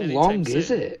again. How anytime long soon.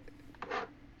 is it?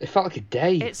 It felt like a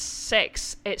day. It's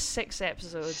 6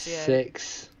 episodes, yeah.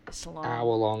 6 It's long.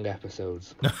 hour-long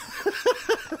episodes.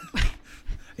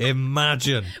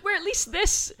 Imagine. Where at least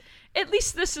this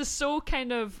is so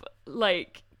kind of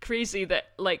like crazy that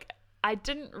like I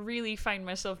didn't really find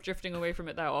myself drifting away from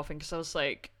it that often because I was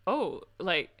like, oh,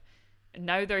 like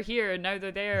now they're here and now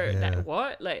they're there. Yeah. Now,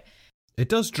 what? Like It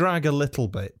does drag a little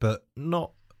bit, but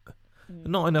not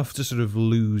enough to sort of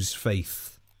lose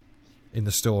faith in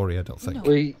the story, I don't think. No.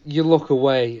 Well, you look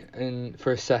away and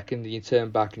for a second and you turn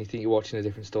back and you think you're watching a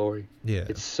different story. Yeah.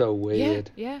 It's so weird.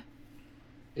 Yeah.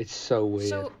 It's so weird.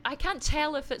 So I can't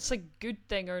tell if it's a good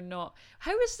thing or not.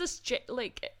 How is this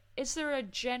is there a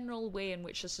general way in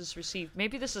which this is received?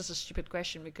 Maybe this is a stupid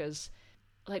question because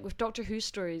like with Doctor Who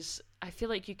stories, I feel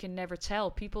like you can never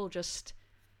tell. People just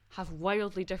have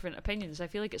wildly different opinions. I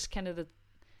feel like it's kind of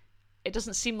it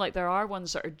doesn't seem like there are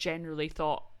ones that are generally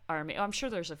thought are I'm sure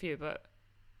there's a few, but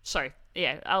sorry.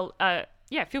 Yeah, I'll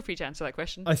feel free to answer that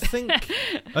question. I think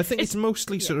it's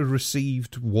mostly sort of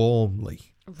received warmly.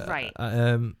 Right.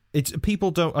 It's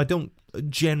people don't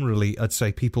generally I'd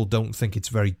say people don't think it's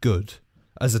very good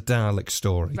as a Dalek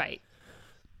story. Right.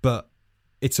 But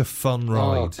it's a fun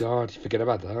ride. Oh God, you forget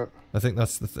about that. I think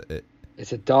that's the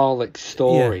It's a Dalek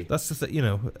story. Yeah, that's the thing,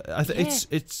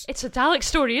 It's a Dalek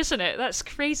story, isn't it? That's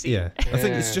crazy. Yeah, I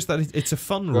think it's Yeah. just that it's a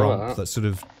fun Well, romp that sort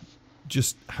of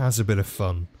just has a bit of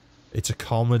fun. It's a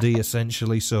comedy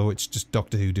essentially, so it's just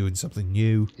Doctor Who doing something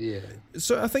new. Yeah.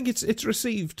 So I think it's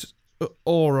received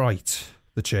all right.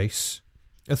 The Chase.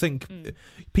 I think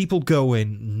people go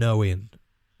in knowing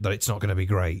that it's not going to be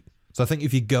great. So I think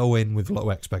if you go in with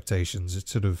low expectations,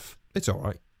 it's all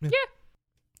right. Yeah.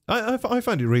 I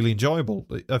find it really enjoyable.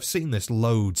 I've seen this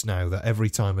loads now that every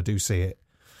time I do see it,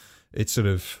 it's sort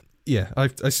of I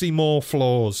see more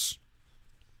flaws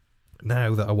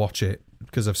now that I watch it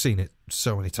because I've seen it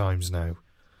so many times now,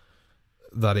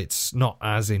 that it's not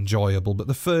as enjoyable. But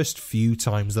the first few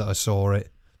times that I saw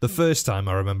it, the first time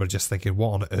I remember just thinking,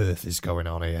 what on earth is going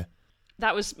on here?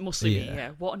 That was mostly me,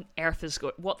 yeah. What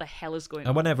the hell is going on?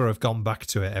 And whenever I've gone back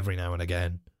to it every now and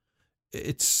again,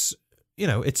 it's, you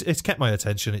know, it's kept my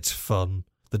attention. It's fun.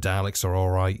 The Daleks are all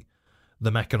right.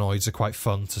 The Mechanoids are quite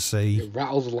fun to see. It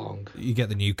rattles along. You get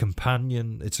the new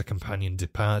companion. It's a companion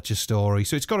departure story.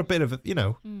 So it's got a bit of, you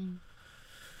know,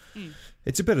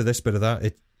 it's a bit of this, bit of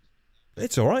that.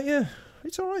 It's all right, yeah.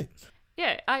 It's all right.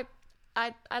 Yeah,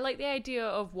 I like the idea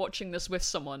of watching this with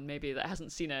someone maybe that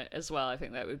hasn't seen it as well. I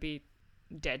think that would be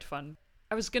dead fun.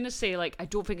 I was going to say, like, I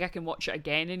don't think I can watch it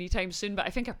again anytime soon, but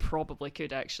I think I probably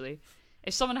could, actually.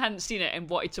 If someone hadn't seen it and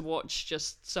wanted to watch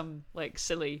just some, like,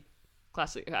 silly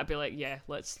classic, I'd be like, yeah,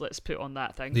 let's put on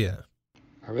that thing. Yeah.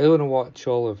 I really want to watch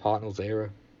all of Hartnell's era.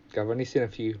 I've only seen a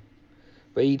few,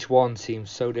 but each one seems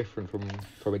so different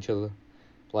from each other.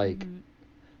 Like,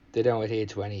 they don't adhere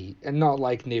to any, and not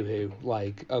like New Who.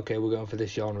 Like, okay, we're going for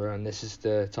this genre, and this is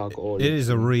the target audience. It is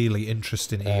a really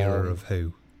interesting era of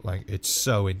Who. Like, it's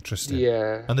so interesting.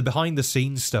 Yeah. And the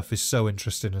behind-the-scenes stuff is so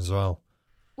interesting as well.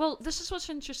 Well, this is what's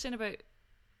interesting about...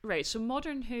 Right, so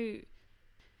modern Who...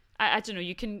 I don't know,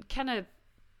 you can kind of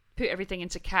put everything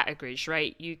into categories,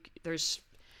 right? There's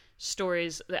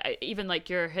stories that even like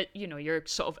your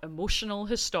sort of emotional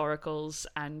historicals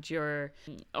and your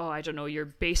your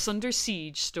base under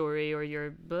siege story or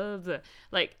your blah blah,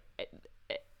 like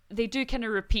they do kind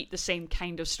of repeat the same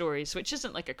kind of stories, which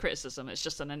isn't like a criticism, it's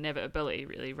just an inevitability,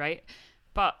 really, right?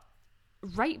 But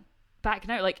right back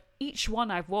now, like, each one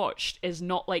I've watched is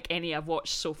not like any I've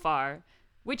watched so far,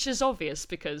 which is obvious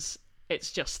because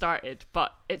it's just started,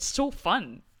 but it's so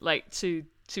fun, like, to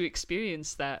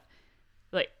experience that,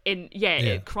 like,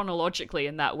 chronologically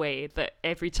in that way, that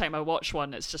every time I watch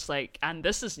one, it's just like, and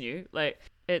this is new. Like,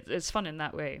 it's fun in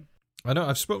that way. I know,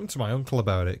 I've spoken to my uncle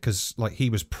about it, because, like, he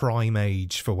was prime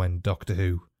age for when Doctor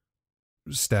Who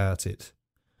started.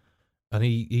 And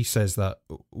he says that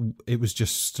it was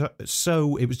just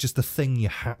it was just the thing you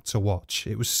had to watch.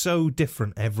 It was so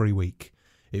different every week.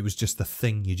 It was just the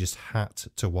thing you just had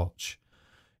to watch,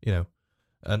 you know.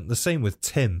 And the same with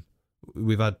Tim.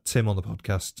 We've had Tim on the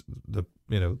podcast, the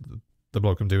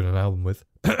bloke I'm doing an album with.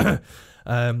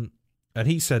 And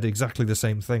he said exactly the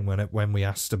same thing when we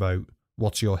asked about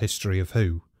what's your history of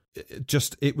Who.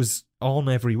 It was on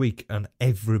every week and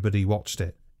everybody watched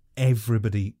it.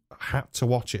 Everybody had to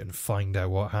watch it and find out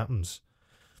what happens.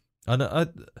 And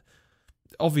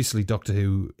obviously Doctor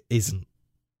Who isn't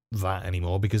that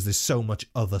anymore because there's so much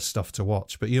other stuff to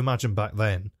watch. But you imagine back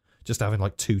then just having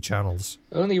like 2 channels.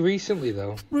 Only recently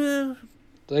though. Yeah.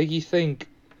 Like, you think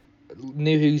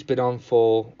New Who's been on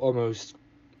for almost,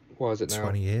 what is it now?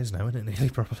 20 years now, isn't it? Nearly,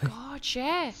 probably. God,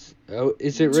 yes. Oh,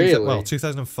 is it really?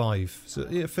 2005. So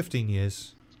yeah, 15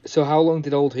 years. So how long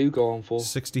did Old Who go on for?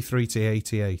 63 to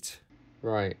 88.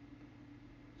 Right.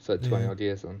 So 20 odd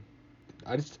years then.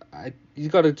 You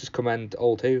got to just commend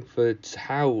Old Who for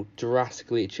how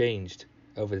drastically it changed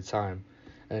over the time.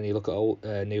 And then you look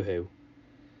at New Who.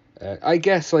 I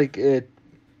guess, like, at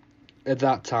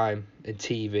that time, in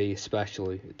TV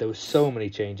especially, there were so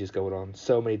many changes going on,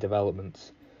 so many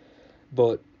developments.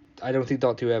 But I don't think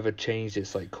Doctor Who ever changed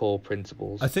its, like, core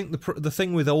principles. I think the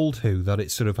thing with Old Who, that it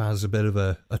sort of has a bit of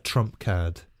a trump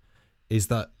card, is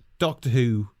that Doctor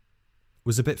Who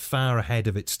was a bit far ahead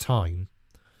of its time.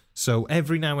 So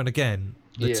every now and again,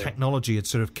 the technology would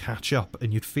sort of catch up,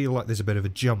 and you'd feel like there's a bit of a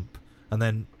jump. And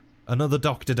then another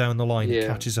Doctor down the line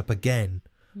catches up again,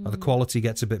 and the quality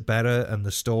gets a bit better, and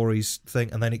the stories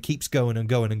thing, and then it keeps going and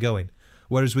going and going.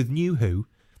 Whereas with New Who,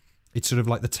 it's sort of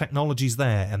like the technology's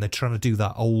there, and they're trying to do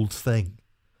that old thing.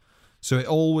 So it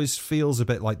always feels a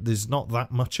bit like there's not so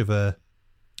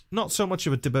much of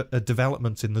a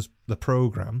development in the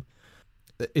program.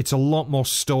 It's a lot more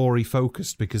story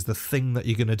focused because the thing that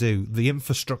you're going to do, the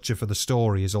infrastructure for the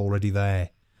story is already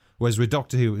there. Whereas with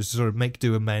Doctor Who, it's sort of make,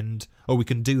 do, amend. Oh, we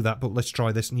can do that, but let's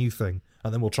try this new thing,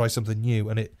 and then we'll try something new,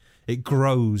 and it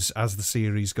grows as the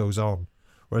series goes on.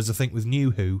 Whereas I think with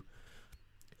New Who,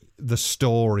 the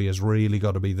story has really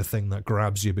got to be the thing that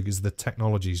grabs you because the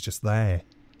technology's just there.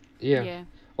 Yeah.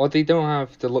 Well, they don't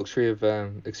have the luxury of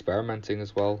experimenting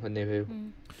as well in New Who.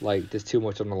 Like, there's too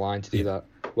much on the line to do that.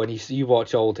 When you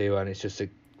watch Old Who and it's just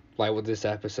like with this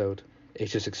episode,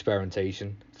 it's just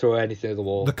experimentation. Throw anything at the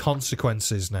wall. The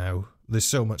consequences now, there's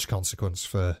so much consequence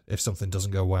for if something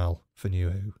doesn't go well for New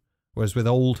Who. Whereas with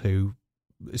Old Who,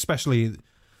 especially,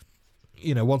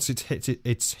 you know, once it's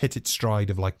hit its stride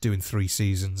of like doing 3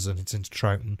 seasons and it's into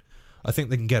Troughton, I think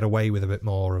they can get away with a bit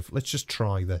more of let's just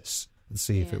try this and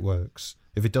see if Yeah. it works.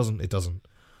 If it doesn't, it doesn't.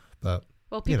 But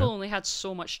Well, people only had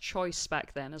so much choice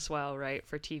back then as well, right,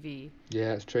 for TV.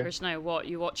 Yeah, it's true. Whereas now, what,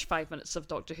 you watch 5 minutes of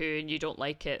Doctor Who and you don't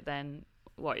like it, then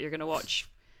what, you're going to watch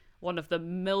one of the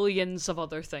millions of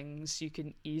other things you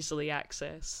can easily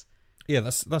access. yeah,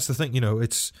 that's the thing.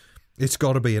 It's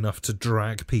got to be enough to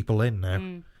drag people in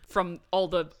now. From all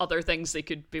the other things they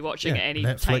could be watching Yeah, at any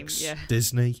Netflix, time. Yeah.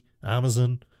 Disney,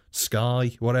 Amazon,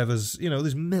 Sky, whatever's,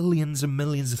 there's millions and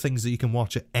millions of things that you can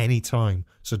watch at any time.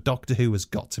 So Doctor Who has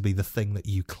got to be the thing that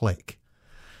you click.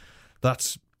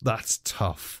 That's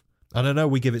tough. And I know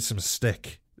we give it some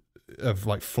stick of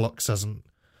like Flux hasn't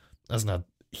had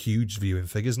huge viewing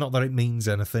figures. Not that it means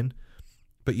anything,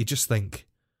 but you just think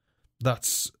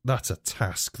that's a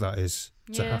task, that is,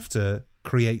 to have to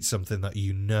create something that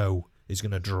is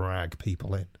going to drag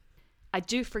people in. I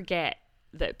do forget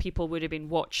that people would have been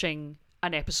watching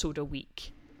an episode a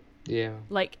week. Yeah.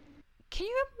 Like, can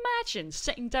you imagine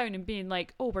sitting down and being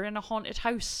like, oh, we're in a haunted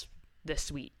house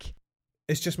this week?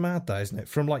 It's just mad, that, isn't it?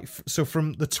 From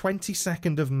the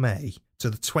 22nd of May to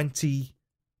the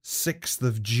 26th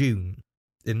of June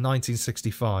in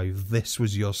 1965, this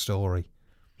was your story.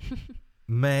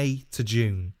 May to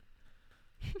June.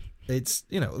 It's,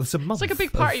 it's a month. It's like a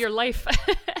big part of your life.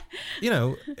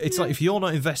 It's like if you're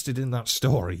not invested in that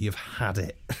story, you've had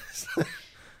it.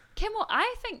 Kimmel,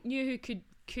 I think New Who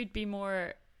could be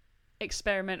more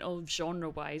experimental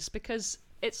genre-wise because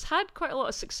it's had quite a lot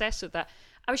of success with that.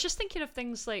 I was just thinking of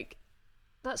things like,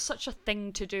 that's such a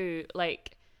thing to do,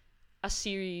 like a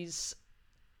series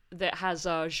that has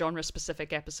a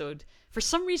genre-specific episode. For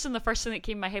some reason, the first thing that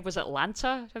came in my head was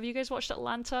Atlanta. Have you guys watched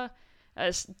Atlanta?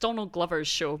 It's Donald Glover's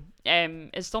show. It's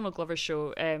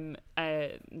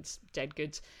dead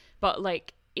good. But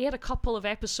like, he had a couple of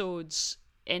episodes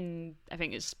in, I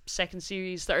think it's second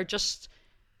series, that are just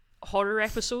horror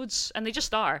episodes, and they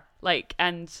just are. Like,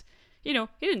 and he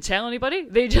didn't tell anybody.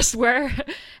 They just were.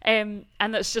 And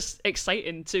that's just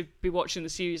exciting to be watching the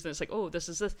series, and it's like, oh, this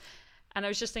is this. And I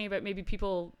was just thinking about maybe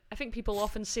people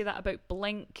often say that about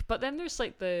Blink, but then there's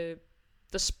like the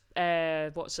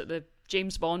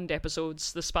James Bond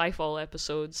episodes, the Spyfall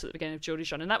episodes at the beginning of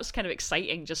Jodie's run, and that was kind of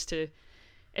exciting just to,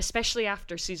 especially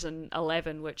after season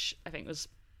 11, which I think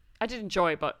I did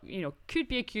enjoy, but could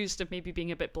be accused of maybe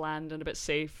being a bit bland and a bit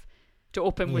safe, to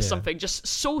open with something just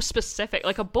so specific,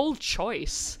 like a bold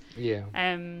choice. Yeah.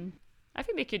 I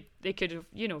think they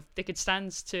could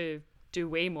stand to do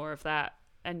way more of that.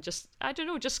 And just, I don't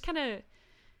know, just kind of,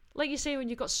 like you say, when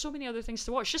you've got so many other things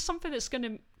to watch, just something that's going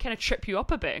to kind of trip you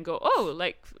up a bit and go,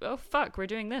 oh fuck, we're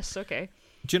doing this, okay.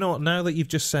 Do you know what? Now that you've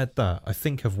just said that, I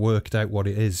think I've worked out what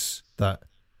it is, that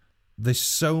there's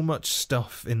so much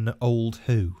stuff in the old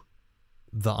Who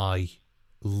that I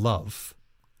love.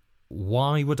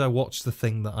 Why would I watch the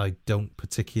thing that I don't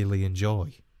particularly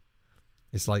enjoy?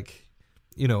 It's like,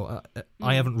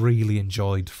 I haven't really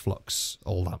enjoyed Flux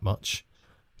all that much.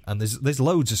 And there's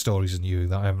loads of stories in you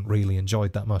that I haven't really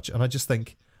enjoyed that much. And I just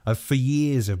think, for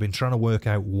years, I've been trying to work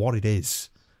out what it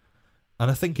is. And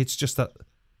I think it's just that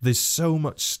there's so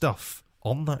much stuff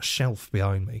on that shelf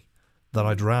behind me that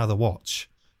I'd rather watch.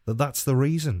 That's the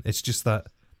reason. It's just that,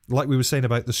 like we were saying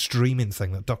about the streaming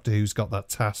thing, that Doctor Who's got that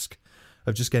task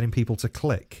of just getting people to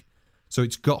click. So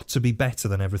it's got to be better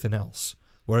than everything else.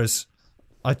 Whereas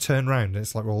I turn around and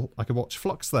it's like, well, I could watch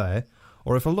Flux there.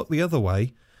 Or if I look the other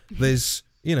way, there's...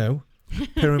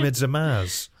 Pyramids of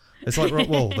Mars. It's like, right,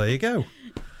 well, there you go.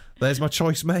 There's my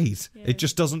choice made. Yeah. It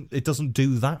doesn't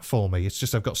do that for me. It's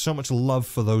just I've got so much love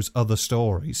for those other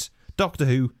stories. Doctor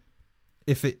Who,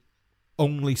 if it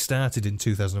only started in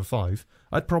 2005,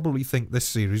 I'd probably think this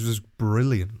series was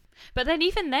brilliant. But then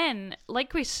even then,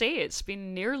 like we say, it's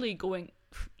been nearly going,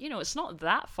 it's not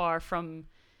that far from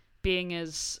being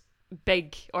as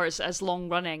big or as long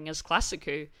running as Classic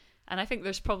Who. And I think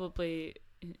there's probably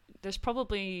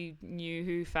New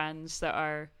Who fans that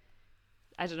are,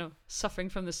 I don't know, suffering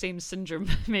from the same syndrome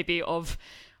maybe of,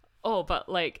 but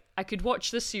like I could watch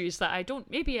this series that I don't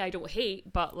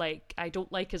hate, but like I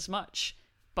don't like as much,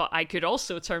 but I could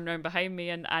also turn around behind me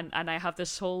and I have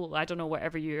this whole, I don't know,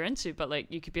 whatever you're into, but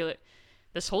like you could be like,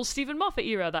 this whole Stephen Moffat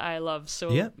era that I love, so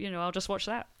I'll just watch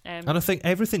that. And I think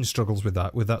everything struggles with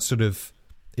that sort of,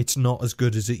 it's not as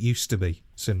good as it used to be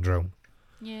syndrome.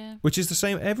 Yeah. Which is the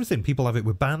same, everything. People have it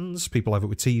with bands, people have it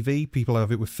with TV, people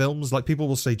have it with films. Like, people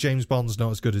will say James Bond's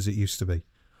not as good as it used to be.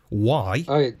 Why?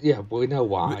 Oh, yeah, we know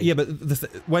why. Yeah, but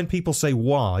when people say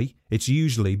why, it's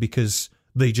usually because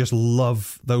they just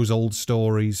love those old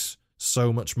stories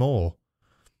so much more.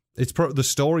 The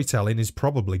storytelling is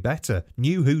probably better.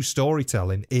 New Who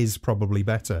storytelling is probably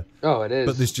better. Oh, it is.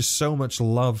 But there's just so much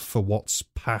love for what's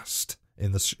past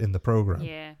in the program.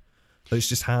 Yeah. But it's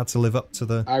just hard to live up to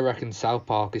the. I reckon South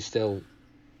Park is still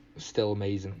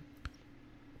amazing.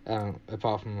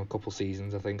 Apart from a couple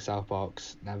seasons, I think South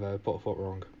Park's never put a foot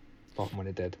wrong, apart from when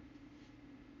it did.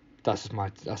 That's my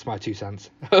 2 cents.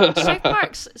 South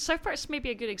Park's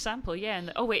maybe a good example, yeah.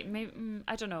 And maybe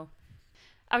I don't know.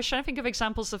 I was trying to think of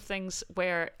examples of things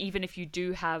where even if you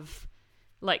do have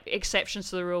like exceptions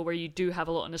to the rule, where you do have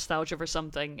a lot of nostalgia for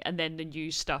something, and then the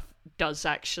new stuff does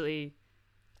actually,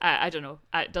 I don't know,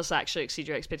 does actually exceed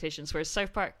your expectations. Whereas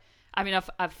South Park, I mean,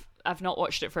 I've not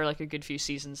watched it for like a good few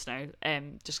seasons now,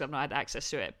 just 'cause I've not had access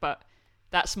to it. But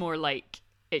that's more like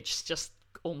it's just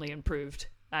only improved.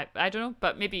 I don't know,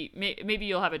 but maybe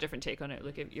you'll have a different take on it.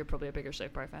 Look, you're probably a bigger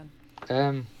South Park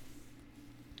fan.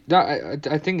 No,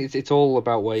 I think it's all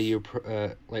about where you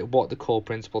like what the core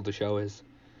principle of the show is.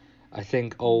 I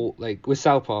think like with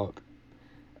South Park,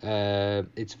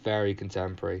 it's very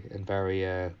contemporary and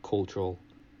very cultural.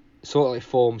 Sort of like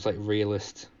forms like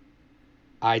realist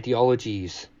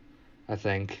ideologies, I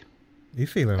think. You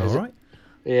feeling all right?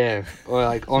 Yeah, or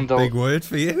like on the big word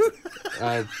for you.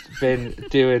 I've been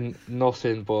doing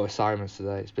nothing but assignments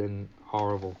today. It's been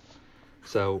horrible.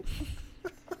 So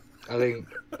I think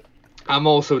I'm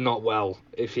also not well,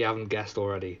 if you haven't guessed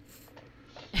already.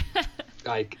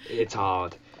 Like, it's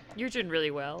hard. You're doing really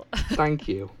well. Thank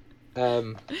you.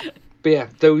 But yeah,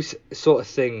 those sort of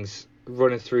things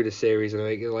running through the series, and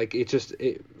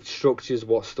it structures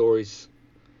what stories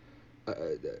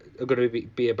are going to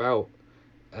be about,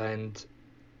 and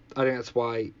I think that's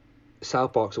why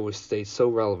South Park's always stayed so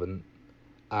relevant,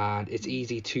 and it's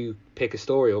easy to pick a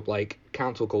story up, like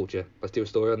cancel culture. Let's do a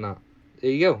story on that.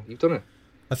 There you go. You've done it.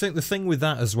 I think the thing with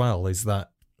that as well is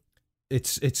that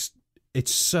it's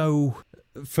so,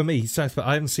 for me, South Park,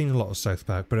 I haven't seen a lot of South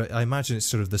Park, but I imagine it's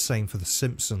sort of the same for The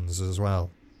Simpsons as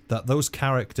well, that those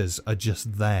characters are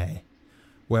just there.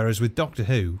 Whereas with Doctor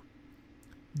Who,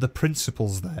 the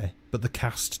principle's there, but the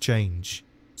cast change.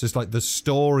 So it's like the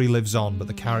story lives on, but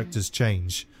the characters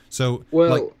change. So,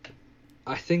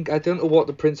 I don't know what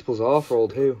the principles are for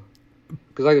Old Who.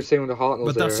 Because like I was saying with the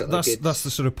Hartnells, but that's the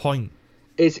sort of point.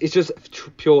 It's just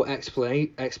pure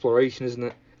exploration, isn't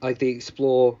it? Like, they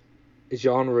explore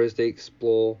genres, they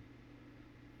explore,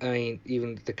 I mean,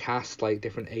 even the cast, like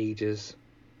different ages,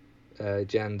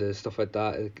 genders, stuff like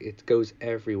that. It goes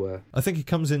everywhere. I think it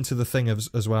comes into the thing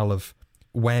as well of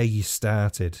where you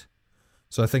started.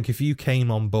 So I think if you came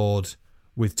on board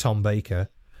with Tom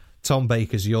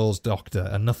Baker's yours Doctor,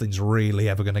 and nothing's really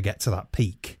ever going to get to that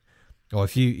peak. Or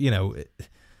if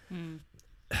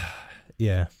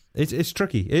yeah, it's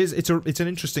tricky. It's an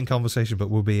interesting conversation, but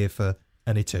we'll be here for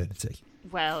an eternity.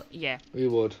 Well, yeah, we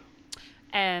would.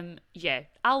 Yeah,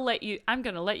 I'm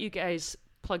going to let you guys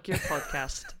plug your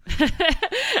podcast.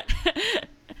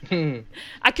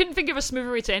 I couldn't think of a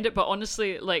smoother way to end it, but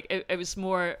honestly, like it was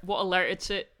more what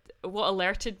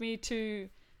alerted me to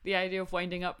the idea of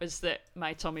winding up is that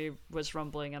my tummy was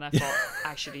rumbling, and I thought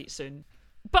I should eat soon.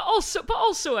 But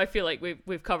also, I feel like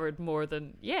we've covered more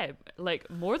than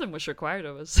was required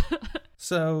of us.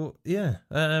 So yeah,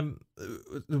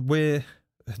 we're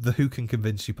the Who Can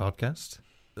Convince You podcast.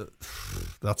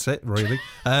 That's it, really.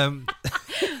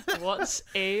 What's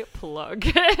a plug?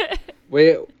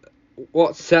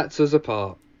 What sets us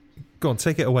apart? Go on,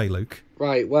 take it away, Luke.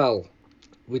 Right. Well,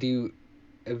 we do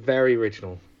a very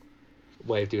original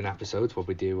way of doing episodes. What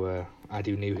we do, I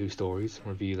do new Who stories,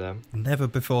 review them. Never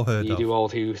before heard of. You do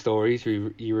old Who stories,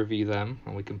 you review them,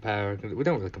 and we compare. We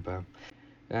don't really compare.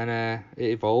 And it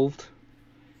evolved,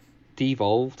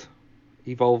 devolved,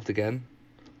 evolved again,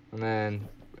 and then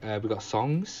we got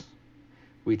songs.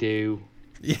 We do.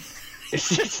 Yeah.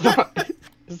 It's not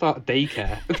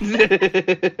daycare.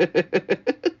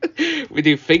 We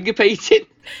do finger painting.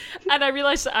 And I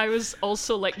realised that I was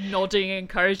also like nodding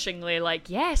encouragingly, like,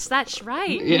 yes, that's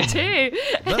right, yeah. Me too.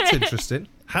 That's interesting.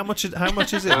 How much is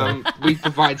it? We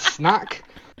provide snack.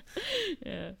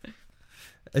 Yeah.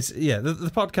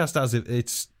 The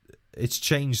podcast it's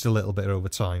changed a little bit over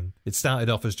time. It started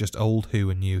off as just old Who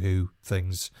and new Who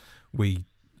things.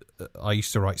 I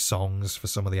used to write songs for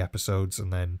some of the episodes,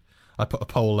 and then I put a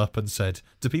poll up and said,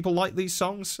 "Do people like these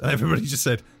songs?" And everybody just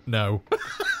said no.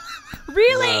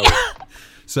 Really? No.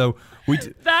 So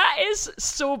that is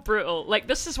so brutal. Like,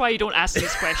 this is why you don't ask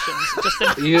these questions.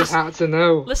 You just had to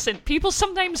know. Listen, people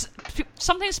sometimes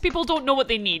people don't know what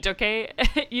they need. Okay,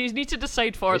 you need to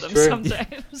decide for them true.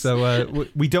 sometimes. So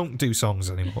we don't do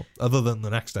songs anymore, other than the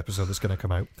next episode that's going to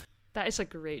come out. That is a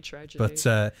great tragedy. But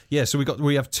so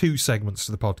we have two segments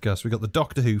to the podcast. We got the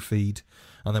Doctor Who feed,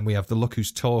 and then we have the Look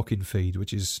Who's Talking feed,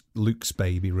 which is Luke's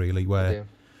baby, really, where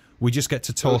we just get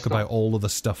to talk about all of the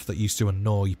stuff that used to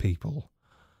annoy people.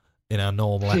 in our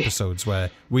normal episodes where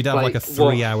we'd have like a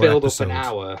what, 3-hour filled episode. up an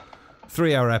hour.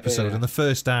 3-hour episode, Yeah. and the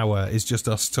first hour is just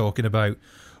us talking about,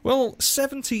 well,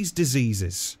 70s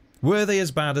diseases. Were they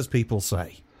as bad as people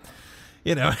say?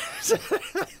 You know.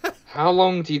 How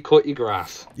long do you cut your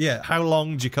grass? Yeah, how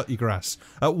long do you cut your grass?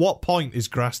 At what point is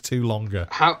grass too longer?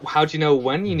 How do you know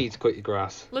when you need to cut your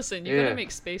grass? Listen, you're Yeah. going to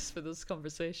make space for those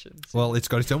conversations. Well, it's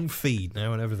got its own feed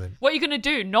now and everything. What are you going to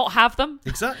do? Not have them?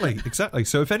 Exactly.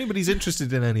 So if anybody's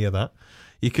interested in any of that,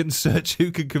 you can search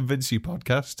Who Can Convince You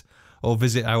podcast or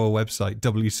visit our website,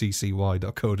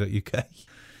 wccy.co.uk.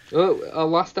 Oh, our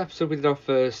last episode we did our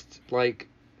first, like,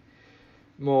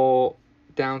 more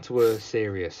down-to-earth,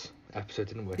 serious episode,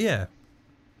 didn't we? Yeah.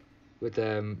 With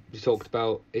we talked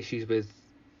about issues with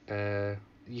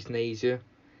euthanasia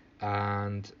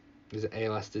and there's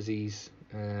ALS disease.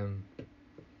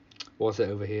 What's it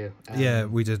over here? Yeah,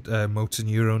 we did motor neuron motor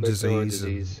neuron disease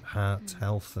disease. and heart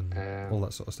health and all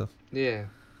that sort of stuff. Yeah,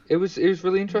 it was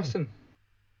really interesting.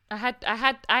 I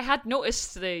had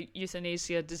noticed the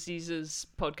euthanasia diseases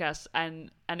podcast, and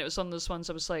it was one of those ones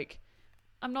I was like,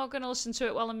 I'm not going to listen to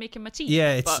it while I'm making my tea.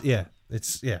 Yeah, but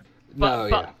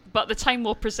But the time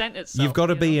will present itself. you've got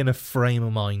to you be know? in a frame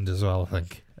of mind as well, I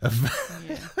think. Yeah.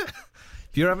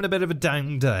 If you're having a bit of a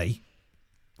down day,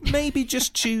 maybe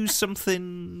just choose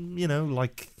something, you know,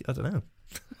 like, I don't know,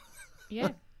 Yeah.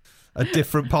 a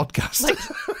different podcast.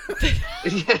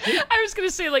 I was going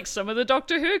to say, like, some of the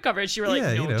Doctor Who coverage. You were like,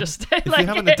 Yeah, no, you know, just if like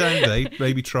you're having a down day,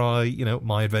 maybe try, you know,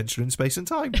 My Adventure in Space and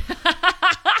Time.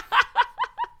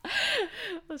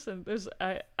 Listen,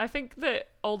 I think that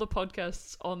all the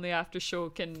podcasts on the after show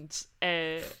can,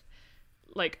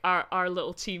 like our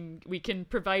little team, we can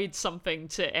provide something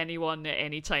to anyone at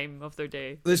any time of their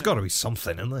day. There's got to be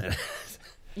something in there.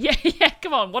 Yeah,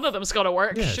 come on, one of them's got to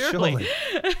work, Yeah, surely.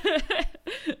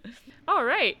 All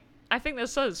right, I think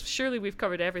this is. Surely we've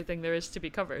covered everything there is to be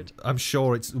covered. I'm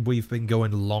sure we've been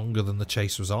going longer than the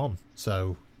chase was on,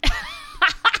 so...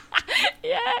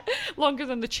 Yeah, longer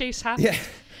than the chase happened. Yeah,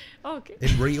 Okay.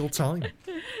 in real time.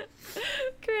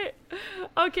 Great.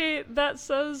 Okay, that's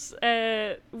us.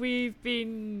 We've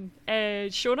been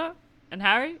Shona and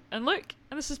Harry and Luke,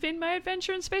 and this has been My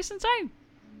Adventure in Space and Time.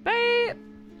 Bye.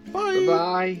 Bye.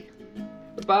 Bye.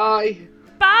 Bye.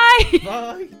 Bye.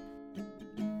 Bye.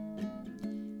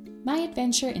 My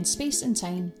Adventure in Space and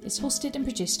Time is hosted and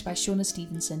produced by Shona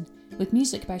Stevenson, with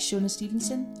music by Shona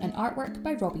Stevenson and artwork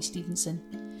by Robbie Stevenson.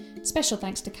 Special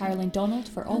thanks to Caroline Donald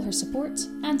for all her support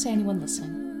and to anyone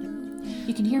listening.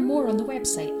 You can hear more on the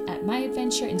website at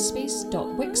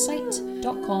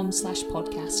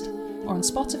myadventureinspace.wixsite.com/podcast or on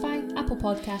Spotify, Apple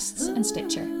Podcasts and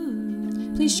Stitcher.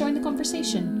 Please join the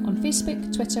conversation on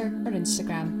Facebook, Twitter or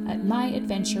Instagram at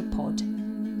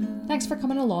myadventurepod. Thanks for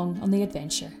coming along on the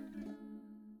adventure.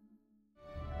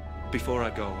 Before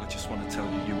I go, I just want to tell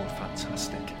you you were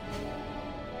fantastic.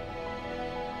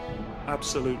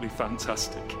 Absolutely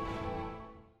fantastic.